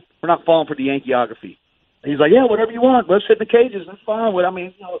like, man, we're not falling for the Yankeeography. He's like, yeah, whatever you want. Let's sit in the cages. That's fine. I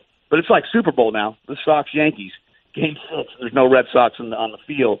mean, you know, but it's like Super Bowl now. The Sox-Yankees, Game 6. There's no Red Sox on the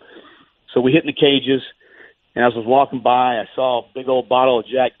field. So we hit in the cages, and as I was walking by, I saw a big old bottle of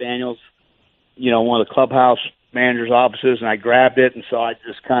Jack Daniels, you know, one of the clubhouse manager's offices, and I grabbed it. And so I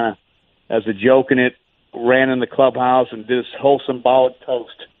just kind of, as a joke in it, ran in the clubhouse and did this whole symbolic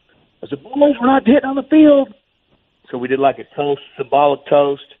toast. I said, boys, we're not hitting on the field. So we did like a toast, symbolic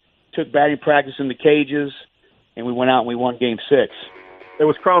toast, took batting practice in the cages, and we went out and we won Game 6. It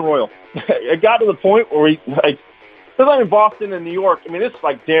was Crown Royal. It got to the point where because I'm in Boston and New York, I mean, it's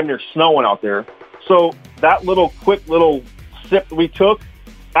like damn near snowing out there. So that quick little sip that we took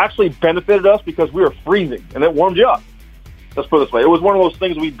actually benefited us because we were freezing, and it warmed you up. Let's put it this way. It was one of those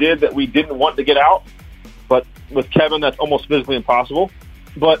things we did that we didn't want to get out, but with Kevin, that's almost physically impossible.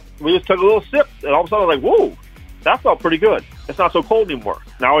 But we just took a little sip, and all of a sudden I was like, whoa, that felt pretty good. It's not so cold anymore.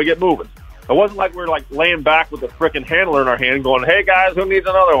 Now we get moving. It wasn't like we were like laying back with a frickin' handler in our hand going, hey, guys, who needs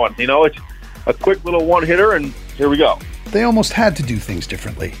another one? You know, it's a quick little one-hitter, and here we go. They almost had to do things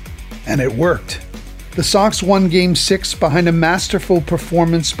differently, and it worked. The Sox won Game 6 behind a masterful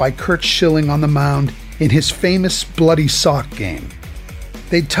performance by Curt Schilling on the mound in his famous Bloody Sock game.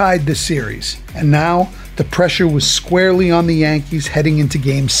 They tied the series, and now the pressure was squarely on the Yankees heading into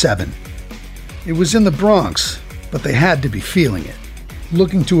Game 7. It was in the Bronx, but they had to be feeling it,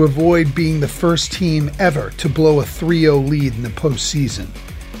 looking to avoid being the first team ever to blow a 3-0 lead in the postseason.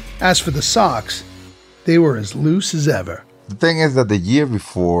 As for the Sox, they were as loose as ever. The thing is that the year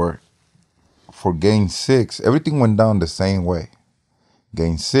before, for Game 6, everything went down the same way.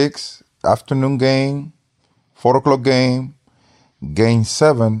 Game 6, afternoon game, 4 o'clock game. Game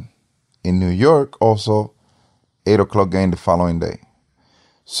 7 in New York, also 8 o'clock game the following day.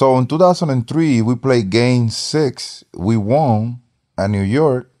 So in 2003, we played Game 6. We won at New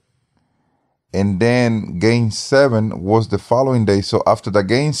York. And then Game 7 was the following day. So after the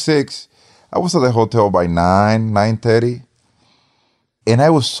Game 6, I was at the hotel by 9:30. And I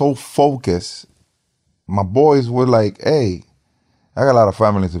was so focused. My boys were like, hey, I got a lot of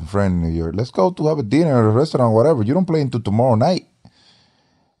families and friends in New York. Let's go to have a dinner at a restaurant, whatever. You don't play until tomorrow night.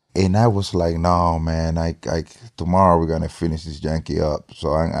 And I was like, no, man, I tomorrow we're going to finish this Yankee up.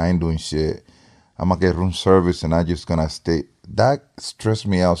 So I ain't doing shit. I'm going to get room service and I'm just going to stay. That stressed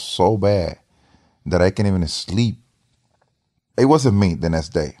me out so bad that I can't even sleep. It wasn't me the next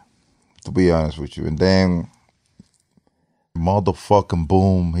day, to be honest with you. And then, motherfucking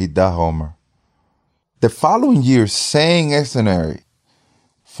boom, hit that homer. The following year, same scenario.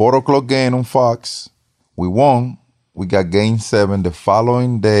 4 o'clock game on Fox. We won. We got Game 7 the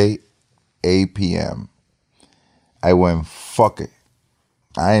following day, 8 p.m. I went, fuck it.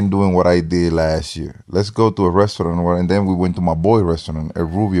 I ain't doing what I did last year. Let's go to a restaurant. And then we went to my boy restaurant, El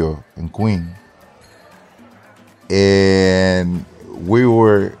Rubio in Queens. And we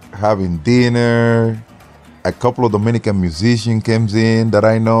were having dinner. A couple of Dominican musicians came in that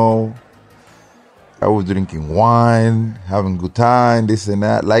I know. I was drinking wine, having good time, this and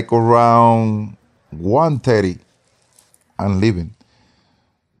that. Like around 1:30, I'm leaving.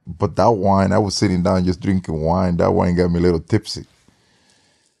 But that wine, I was sitting down just drinking wine. That wine got me a little tipsy.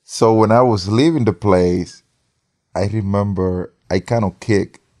 So when I was leaving the place, I remember I kind of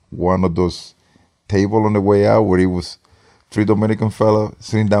kicked one of those tables on the way out where it was 3 Dominican fellas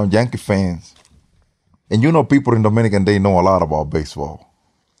sitting down, Yankee fans. And you know, people in Dominican, they know a lot about baseball.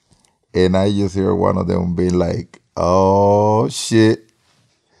 And I just hear one of them being like, oh, shit,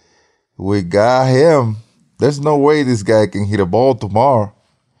 we got him. There's no way this guy can hit a ball tomorrow.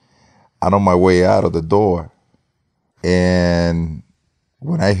 I'm on my way out of the door. And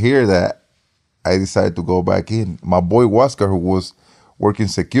when I hear that, I decided to go back in. My boy Huáscar, who was working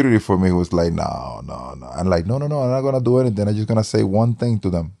security for me, was like, no. I'm like, no, I'm not going to do anything. I'm just going to say one thing to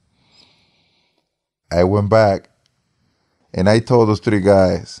them. I went back and I told those 3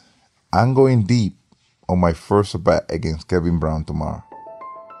 guys, I'm going deep on my first at bat against Kevin Brown tomorrow.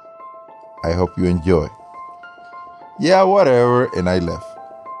 I hope you enjoy. Yeah, whatever. And I left.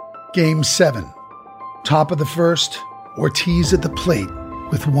 Game 7. Top of the first, Ortiz at the plate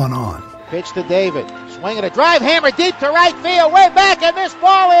with 1 on. Pitch to David. Swinging a drive hammer deep to right field. Way back, and this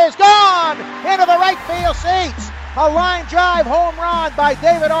ball is gone into the right field seats. A line drive home run by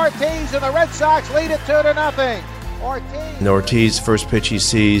David Ortiz, and the Red Sox lead it 2-0. Ortiz, first pitch he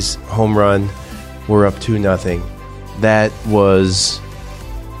sees, home run. We're up 2-0. That was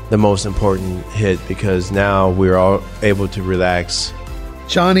the most important hit because now we're all able to relax.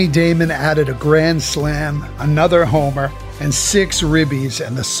 Johnny Damon added a grand slam, another homer, and 6 ribbies,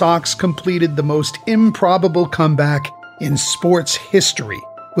 and the Sox completed the most improbable comeback in sports history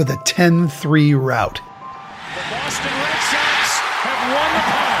with a 10-3 rout. The Boston Red Sox have won the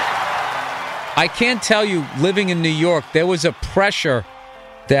pennant. I can't tell you, living in New York, there was a pressure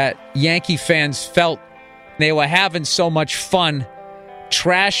that Yankee fans felt. They were having so much fun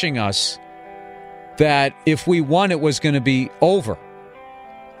trashing us that if we won, it was going to be over.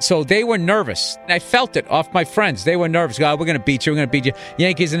 So they were nervous. I felt it off my friends. They were nervous. God, we're going to beat you. We're going to beat you.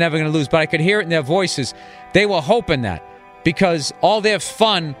 Yankees are never going to lose. But I could hear it in their voices. They were hoping that because all their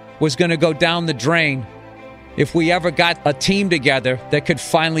fun was going to go down the drain if we ever got a team together that could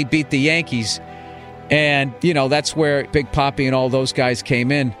finally beat the Yankees. And, you know, that's where Big Papi and all those guys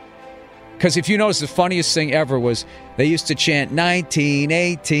came in. Because if you notice, the funniest thing ever was they used to chant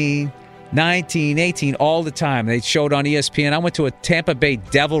 1918, 1918 all the time. They showed on ESPN. I went to a Tampa Bay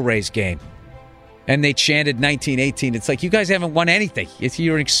Devil Rays game, and they chanted 1918. It's like, you guys haven't won anything.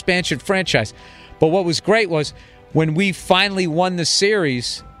 You're an expansion franchise. But what was great was when we finally won the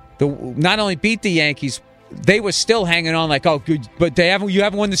series, not only beat the Yankees, they were still hanging on like, oh, good, but you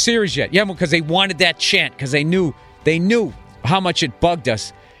haven't won the series yet. Yeah, because they wanted that chant because they knew how much it bugged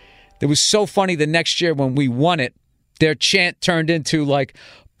us. It was so funny the next year when we won it, their chant turned into like,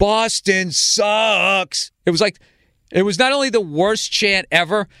 Boston sucks. It was not only the worst chant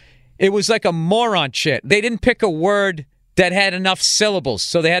ever, it was like a moron chant. They didn't pick a word that had enough syllables,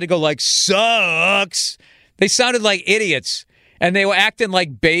 so they had to go like, sucks. They sounded like idiots, and they were acting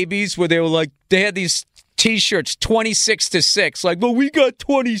like babies where they were like, they had these T-shirts, 26-6, like, well, we got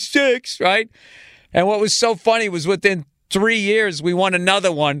 26, right? And what was so funny was within 3 years, we won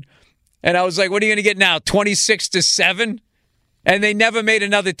another one. And I was like, what are you going to get now, 26-7? And they never made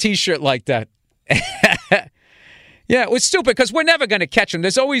another T-shirt like that. Yeah, it was stupid because we're never going to catch them.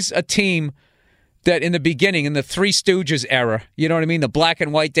 There's always a team that in the beginning, in the Three Stooges era, you know what I mean? The black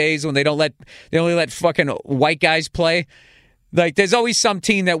and white days when they only let fucking white guys play. Like, there's always some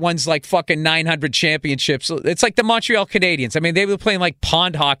team that wins like fucking 900 championships. It's like the Montreal Canadiens. I mean, they were playing like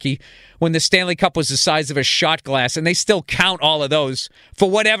pond hockey when the Stanley Cup was the size of a shot glass, and they still count all of those for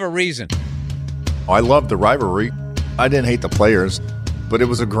whatever reason. I loved the rivalry. I didn't hate the players, but it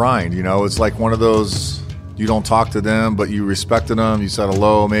was a grind, you know? It's like one of those, you don't talk to them, but you respected them. You said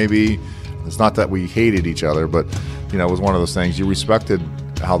hello, maybe. It's not that we hated each other, but, you know, it was one of those things. You respected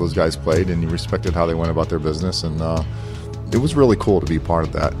how those guys played, and you respected how they went about their business, and it was really cool to be part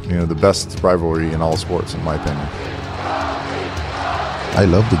of that. You know, the best rivalry in all sports, in my opinion. I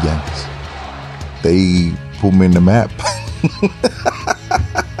love the Yankees. They put me in the map.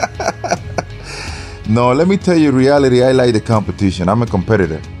 No, let me tell you reality. I like the competition. I'm a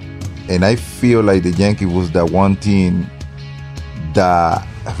competitor. And I feel like the Yankees was that one team that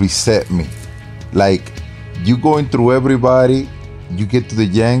reset me. Like, you going through everybody, you get to the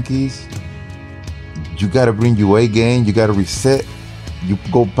Yankees, you got to bring your A game, you got to reset. You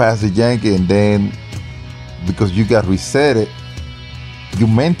go past the Yankee, and then because you got resetted, you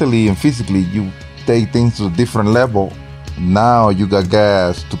mentally and physically, you take things to a different level. Now you got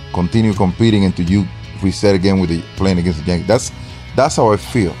guys to continue competing until you reset again with playing against the Yankees. That's how I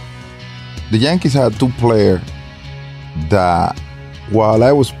feel. The Yankees had two players that, while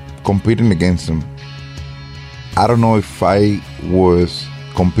I was competing against them, I don't know if I was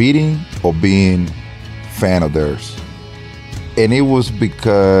competing or being fan of theirs. And it was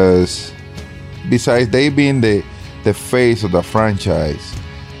because, besides they being the face of the franchise,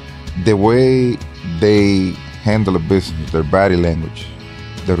 the way they handle the business, their body language,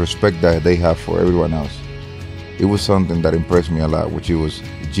 the respect that they have for everyone else, it was something that impressed me a lot, which it was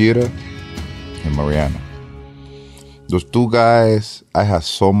Jeter and Mariano. Those two guys, I had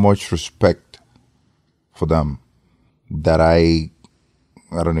so much respect for them that I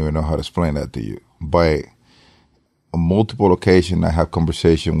don't even know how to explain that to you. But on multiple occasions, I have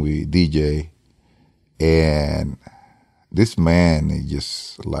conversation with DJ, and this man is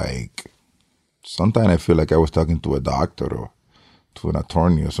just like, sometimes I feel like I was talking to a doctor or to an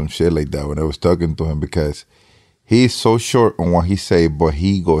attorney or some shit like that when I was talking to him, because he's so short on what he say, but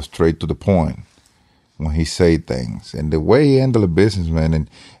he goes straight to the point when he say things. And the way he handle the business, man,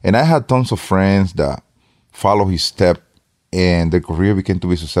 and I had tons of friends that follow his step and their career became to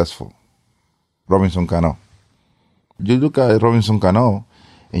be successful. Robinson Cano. You look at Robinson Cano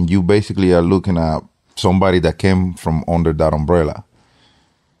and you basically are looking at somebody that came from under that umbrella.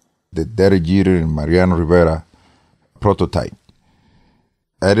 The Derek Jeter and Mariano Rivera prototype.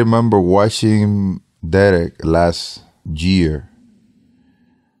 I remember watching Derek last year.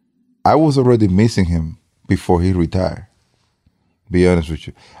 I was already missing him before he retired, be honest with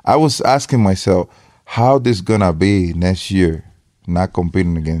you. I was asking myself, how this gonna be next year, not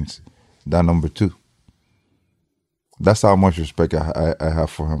competing against that number 2. That's how much respect I have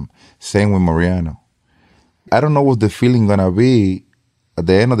for him. Same with Mariano. I don't know what the feeling gonna be at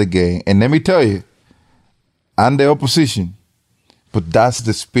the end of the game. And let me tell you, I'm the opposition, but that's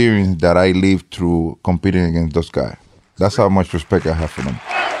the experience that I lived through competing against those guys. That's how much respect I have for them.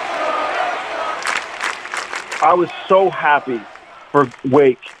 I was so happy for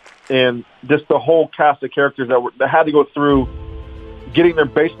Wake and just the whole cast of characters that had to go through getting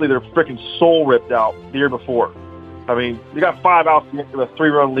basically their freaking soul ripped out the year before. I mean, you got 5 outs with a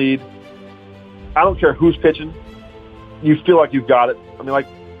 3-run lead. I don't care who's pitching. You feel like you've got it. I mean, like,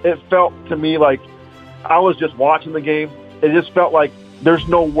 it felt to me like I was just watching the game. It just felt like there's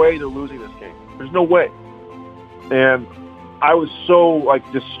no way they're losing this game. There's no way. And I was so, like,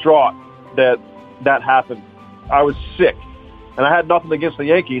 distraught that happened. I was sick. And I had nothing against the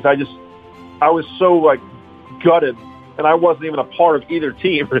Yankees. I was so, like, gutted. And I wasn't even a part of either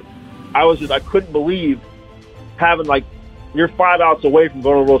team. I couldn't believe having, like, you're 5 outs away from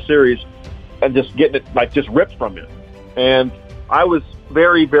going to the World Series and just getting it, like, just ripped from you. And I was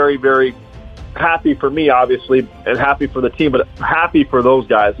very, very, very happy for me, obviously, and happy for the team, but happy for those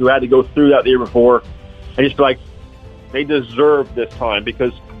guys who had to go through that the year before and just feel like they deserve this time,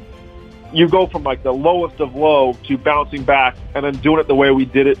 because you go from, like, the lowest of low to bouncing back and then doing it the way we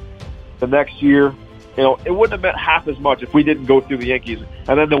did it the next year. You know, it wouldn't have meant half as much if we didn't go through the Yankees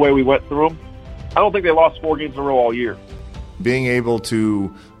and then the way we went through them. I don't think they lost 4 games in a row all year. Being able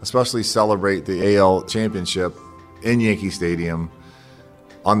to especially celebrate the AL championship in Yankee Stadium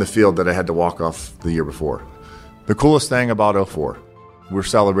on the field that I had to walk off the year before. The coolest thing about 04, we're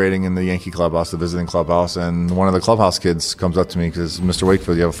celebrating in the Yankee clubhouse, the visiting clubhouse, and one of the clubhouse kids comes up to me because, Mr.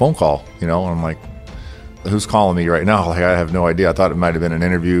 Wakefield, you have a phone call, you know, and I'm like, who's calling me right now? Like, I have no idea. I thought it might have been an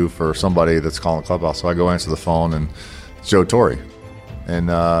interview for somebody that's calling the clubhouse. So I go answer the phone, and it's Joe Torre.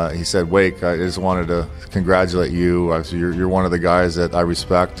 And he said, Wake, I just wanted to congratulate you. You're one of the guys that I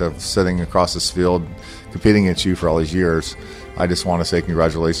respect, of sitting across this field, competing against you for all these years. I just want to say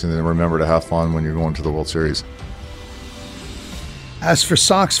congratulations, and remember to have fun when you're going to the World Series. As for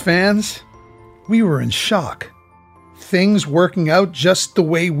Sox fans, we were in shock. Things working out just the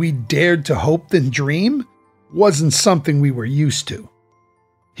way we dared to hope and dream wasn't something we were used to.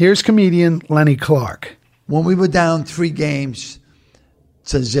 Here's comedian Lenny Clark. When we were down 3 games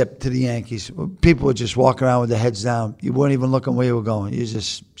to zip to the Yankees, people would just walk around with their heads down. You weren't even looking where you were going. You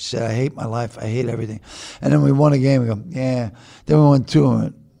just said, I hate my life. I hate everything. And then we won a game. We go, yeah. Then we won 2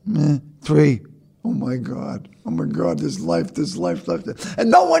 and went, 3. Oh, my God. Oh, my God. This life.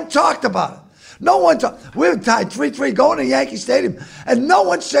 And no one talked about it. No one talked. We were tied 3-3 going to Yankee Stadium, and no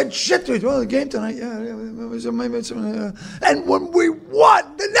one said shit to us. Well, the game tonight, and when we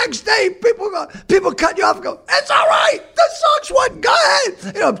won, the next day, people cut you off and go, it's all right. The Sox won. Go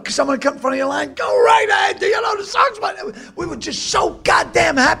ahead. You know, someone come in front of your line, go right ahead. You know, the Sox won. We were just so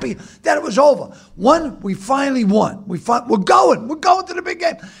goddamn happy that it was over. One, we finally won. We're going to the big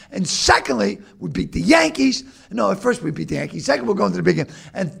game. And secondly, we beat the Yankees. No, at first we beat the Yankees. Second, we're going to the big game.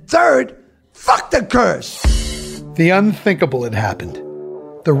 And third, fuck the curse. The unthinkable had happened.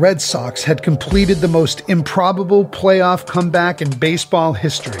 The Red Sox had completed the most improbable playoff comeback in baseball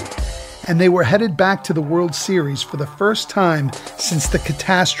history, and they were headed back to the World Series for the first time since the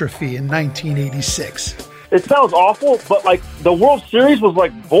catastrophe in 1986. It sounds awful, but like the World Series was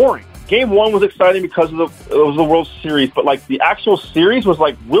like boring. Game 1 was exciting because it was the World Series, but like the actual series was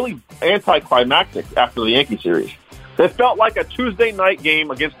like really anticlimactic after the Yankee series. It felt like a Tuesday night game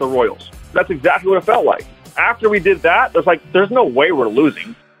against the Royals. That's exactly what it felt like. After we did that, there's no way we're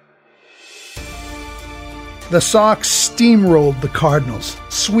losing. The Sox steamrolled the Cardinals,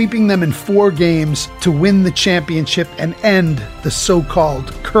 sweeping them in 4 games to win the championship and end the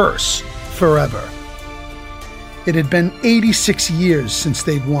so-called curse forever. It had been 86 years since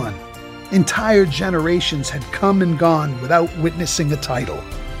they'd won. Entire generations had come and gone without witnessing a title.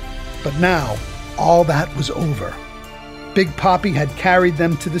 But now, all that was over. Big Papi had carried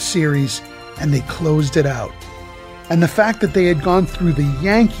them to the series, and they closed it out. And the fact that they had gone through the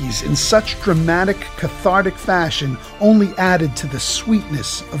Yankees in such dramatic, cathartic fashion only added to the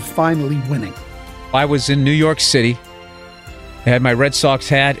sweetness of finally winning. I was in New York City. I had my Red Sox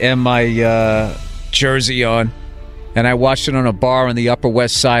hat and my jersey on, and I watched it on a bar on the Upper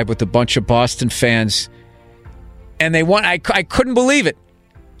West Side with a bunch of Boston fans. And they won. I couldn't believe it.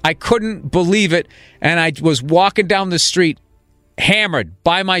 I couldn't believe it. And I was walking down the street, hammered,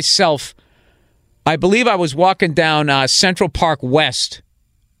 by myself. I believe I was walking down Central Park West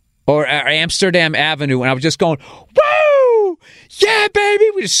or Amsterdam Avenue, and I was just going, woo! Yeah, baby!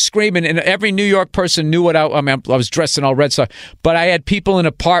 We were just screaming, and every New York person knew what I was dressed in all Red Sox, but I had people in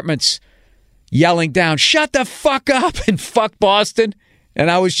apartments yelling down, shut the fuck up and fuck Boston.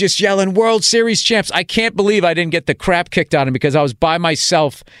 And I was just yelling, World Series champs. I can't believe I didn't get the crap kicked out of me because I was by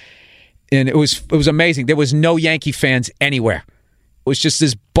myself, and it was amazing. There was no Yankee fans anywhere. It was just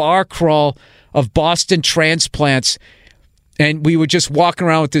this bar crawl of Boston transplants, and we were just walking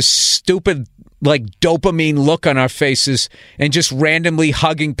around with this stupid, like, dopamine look on our faces and just randomly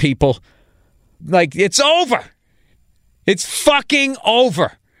hugging people. Like, it's over. It's fucking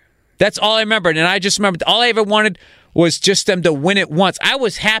over. That's all I remembered, and I just remembered all I ever wanted was just them to win it once. I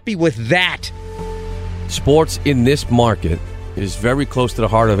was happy with that. Sports in this market is very close to the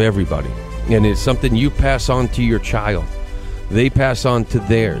heart of everybody, and it's something you pass on to your child. They pass on to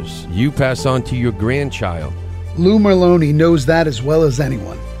theirs. You pass on to your grandchild. Lou Merloni knows that as well as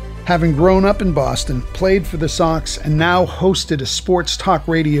anyone. Having grown up in Boston, played for the Sox, and now hosted a sports talk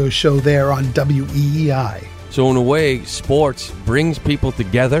radio show there on WEEI. So in a way, sports brings people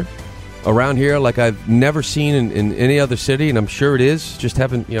together around here like I've never seen in any other city, and I'm sure it is. I just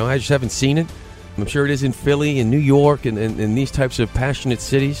haven't seen it. I'm sure it is in Philly and New York and these types of passionate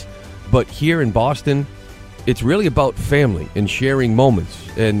cities. But here in Boston, it's really about family and sharing moments.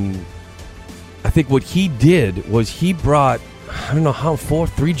 And I think what he did was he brought, I don't know how,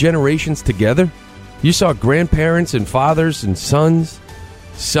 3 generations together. You saw grandparents and fathers and sons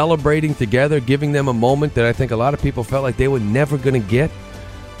celebrating together, giving them a moment that I think a lot of people felt like they were never going to get.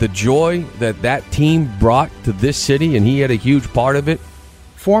 The joy that team brought to this city, and he had a huge part of it.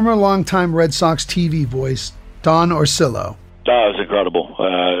 Former longtime Red Sox TV voice, Don Orsillo. It was incredible.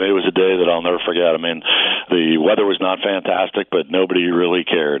 It was a day that I'll never forget. I mean, the weather was not fantastic, but nobody really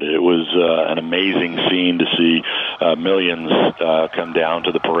cared. It was an amazing scene to see millions come down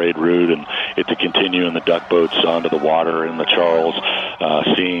to the parade route and it to continue in the duck boats onto the water in the Charles,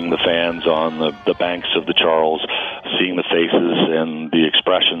 seeing the fans on the banks of the Charles, seeing the faces and the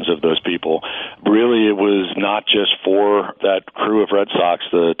expressions of those people. Really, it was not just for that crew of Red Sox,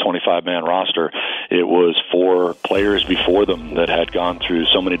 the 25-man roster. It was for players before them that had gone through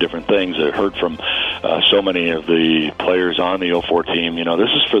so many different things. I heard from so many of the players on the 04 team. You know, this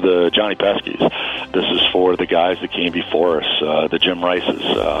is for the Johnny Peskys. This is for the guys that came before us, the Jim Rices,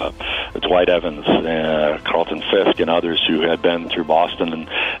 the Dwight Evans, Carlton Fisk, and others who had been through Boston and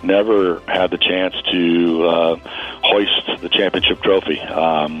never had the chance to hoist the championship trophy.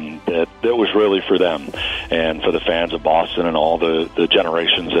 That was really for them and for the fans of Boston and all the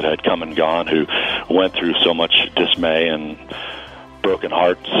generations that had come and gone who went through so much dismay and broken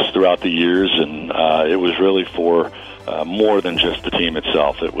hearts throughout the years, and it was really for more than just the team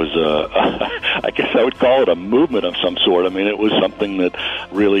itself. It was, I guess I would call it a movement of some sort. I mean, it was something that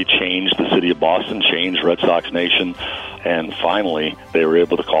really changed the city of Boston, changed Red Sox Nation, and finally they were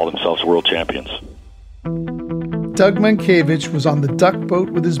able to call themselves world champions. Doug Mankiewicz was on the duck boat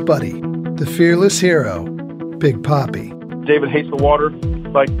with his buddy, the fearless hero, Big Papi. David hates the water.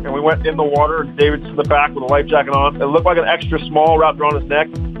 And we went in the water, and David's in the back with a life jacket on. It looked like an extra small wrapped around his neck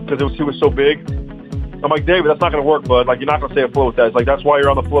because he was so big. I'm like, David, that's not going to work, bud. Like, you're not going to stay afloat with that. It's like, that's why you're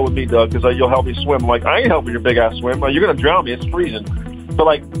on the float with me, Doug, because you'll help me swim. I'm like, I ain't helping your big ass swim. Like, you're going to drown me. It's freezing. So,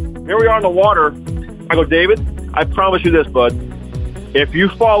 like, here we are in the water. I go, David, I promise you this, bud. If you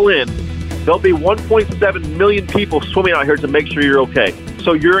fall in, there'll be 1.7 million people swimming out here to make sure you're okay.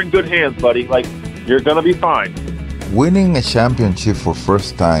 So you're in good hands, buddy. Like, you're going to be fine. Winning a championship for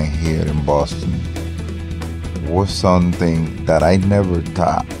first time here in Boston was something that I never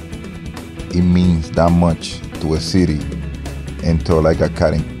thought it means that much to a city until I got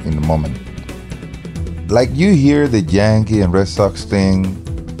caught in the moment. Like, you hear the Yankee and Red Sox thing,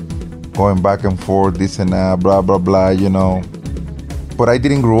 going back and forth, this and that, blah, blah, blah, you know. But I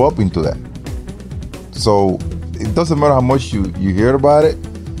didn't grow up into that. So it doesn't matter how much you hear about it,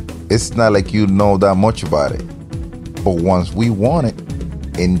 it's not like you know that much about it. But once we won it,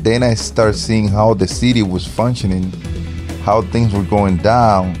 and then I start seeing how the city was functioning, how things were going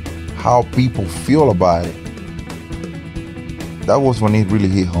down, how people feel about it, that was when it really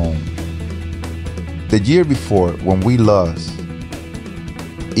hit home. The year before, when we lost,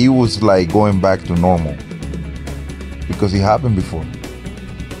 it was like going back to normal because it happened before.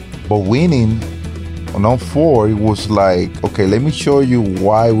 But winning on 04, it was like, okay, let me show you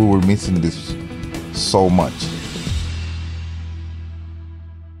why we were missing this so much.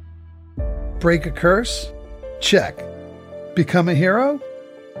 Break a curse? Check. Become a hero?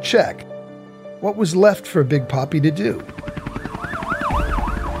 Check. What was left for Big Papi to do?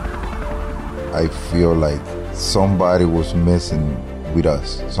 I feel like somebody was missing with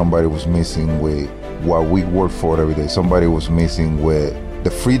us. Somebody was missing with what we work for every day. Somebody was missing with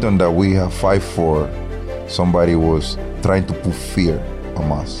the freedom that we have fight for. Somebody was trying to put fear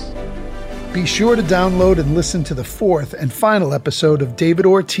on us. Be sure to download and listen to the fourth and final episode of David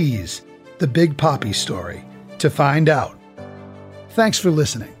Ortiz, The Big Papi Story, to find out. Thanks for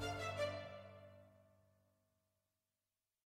listening.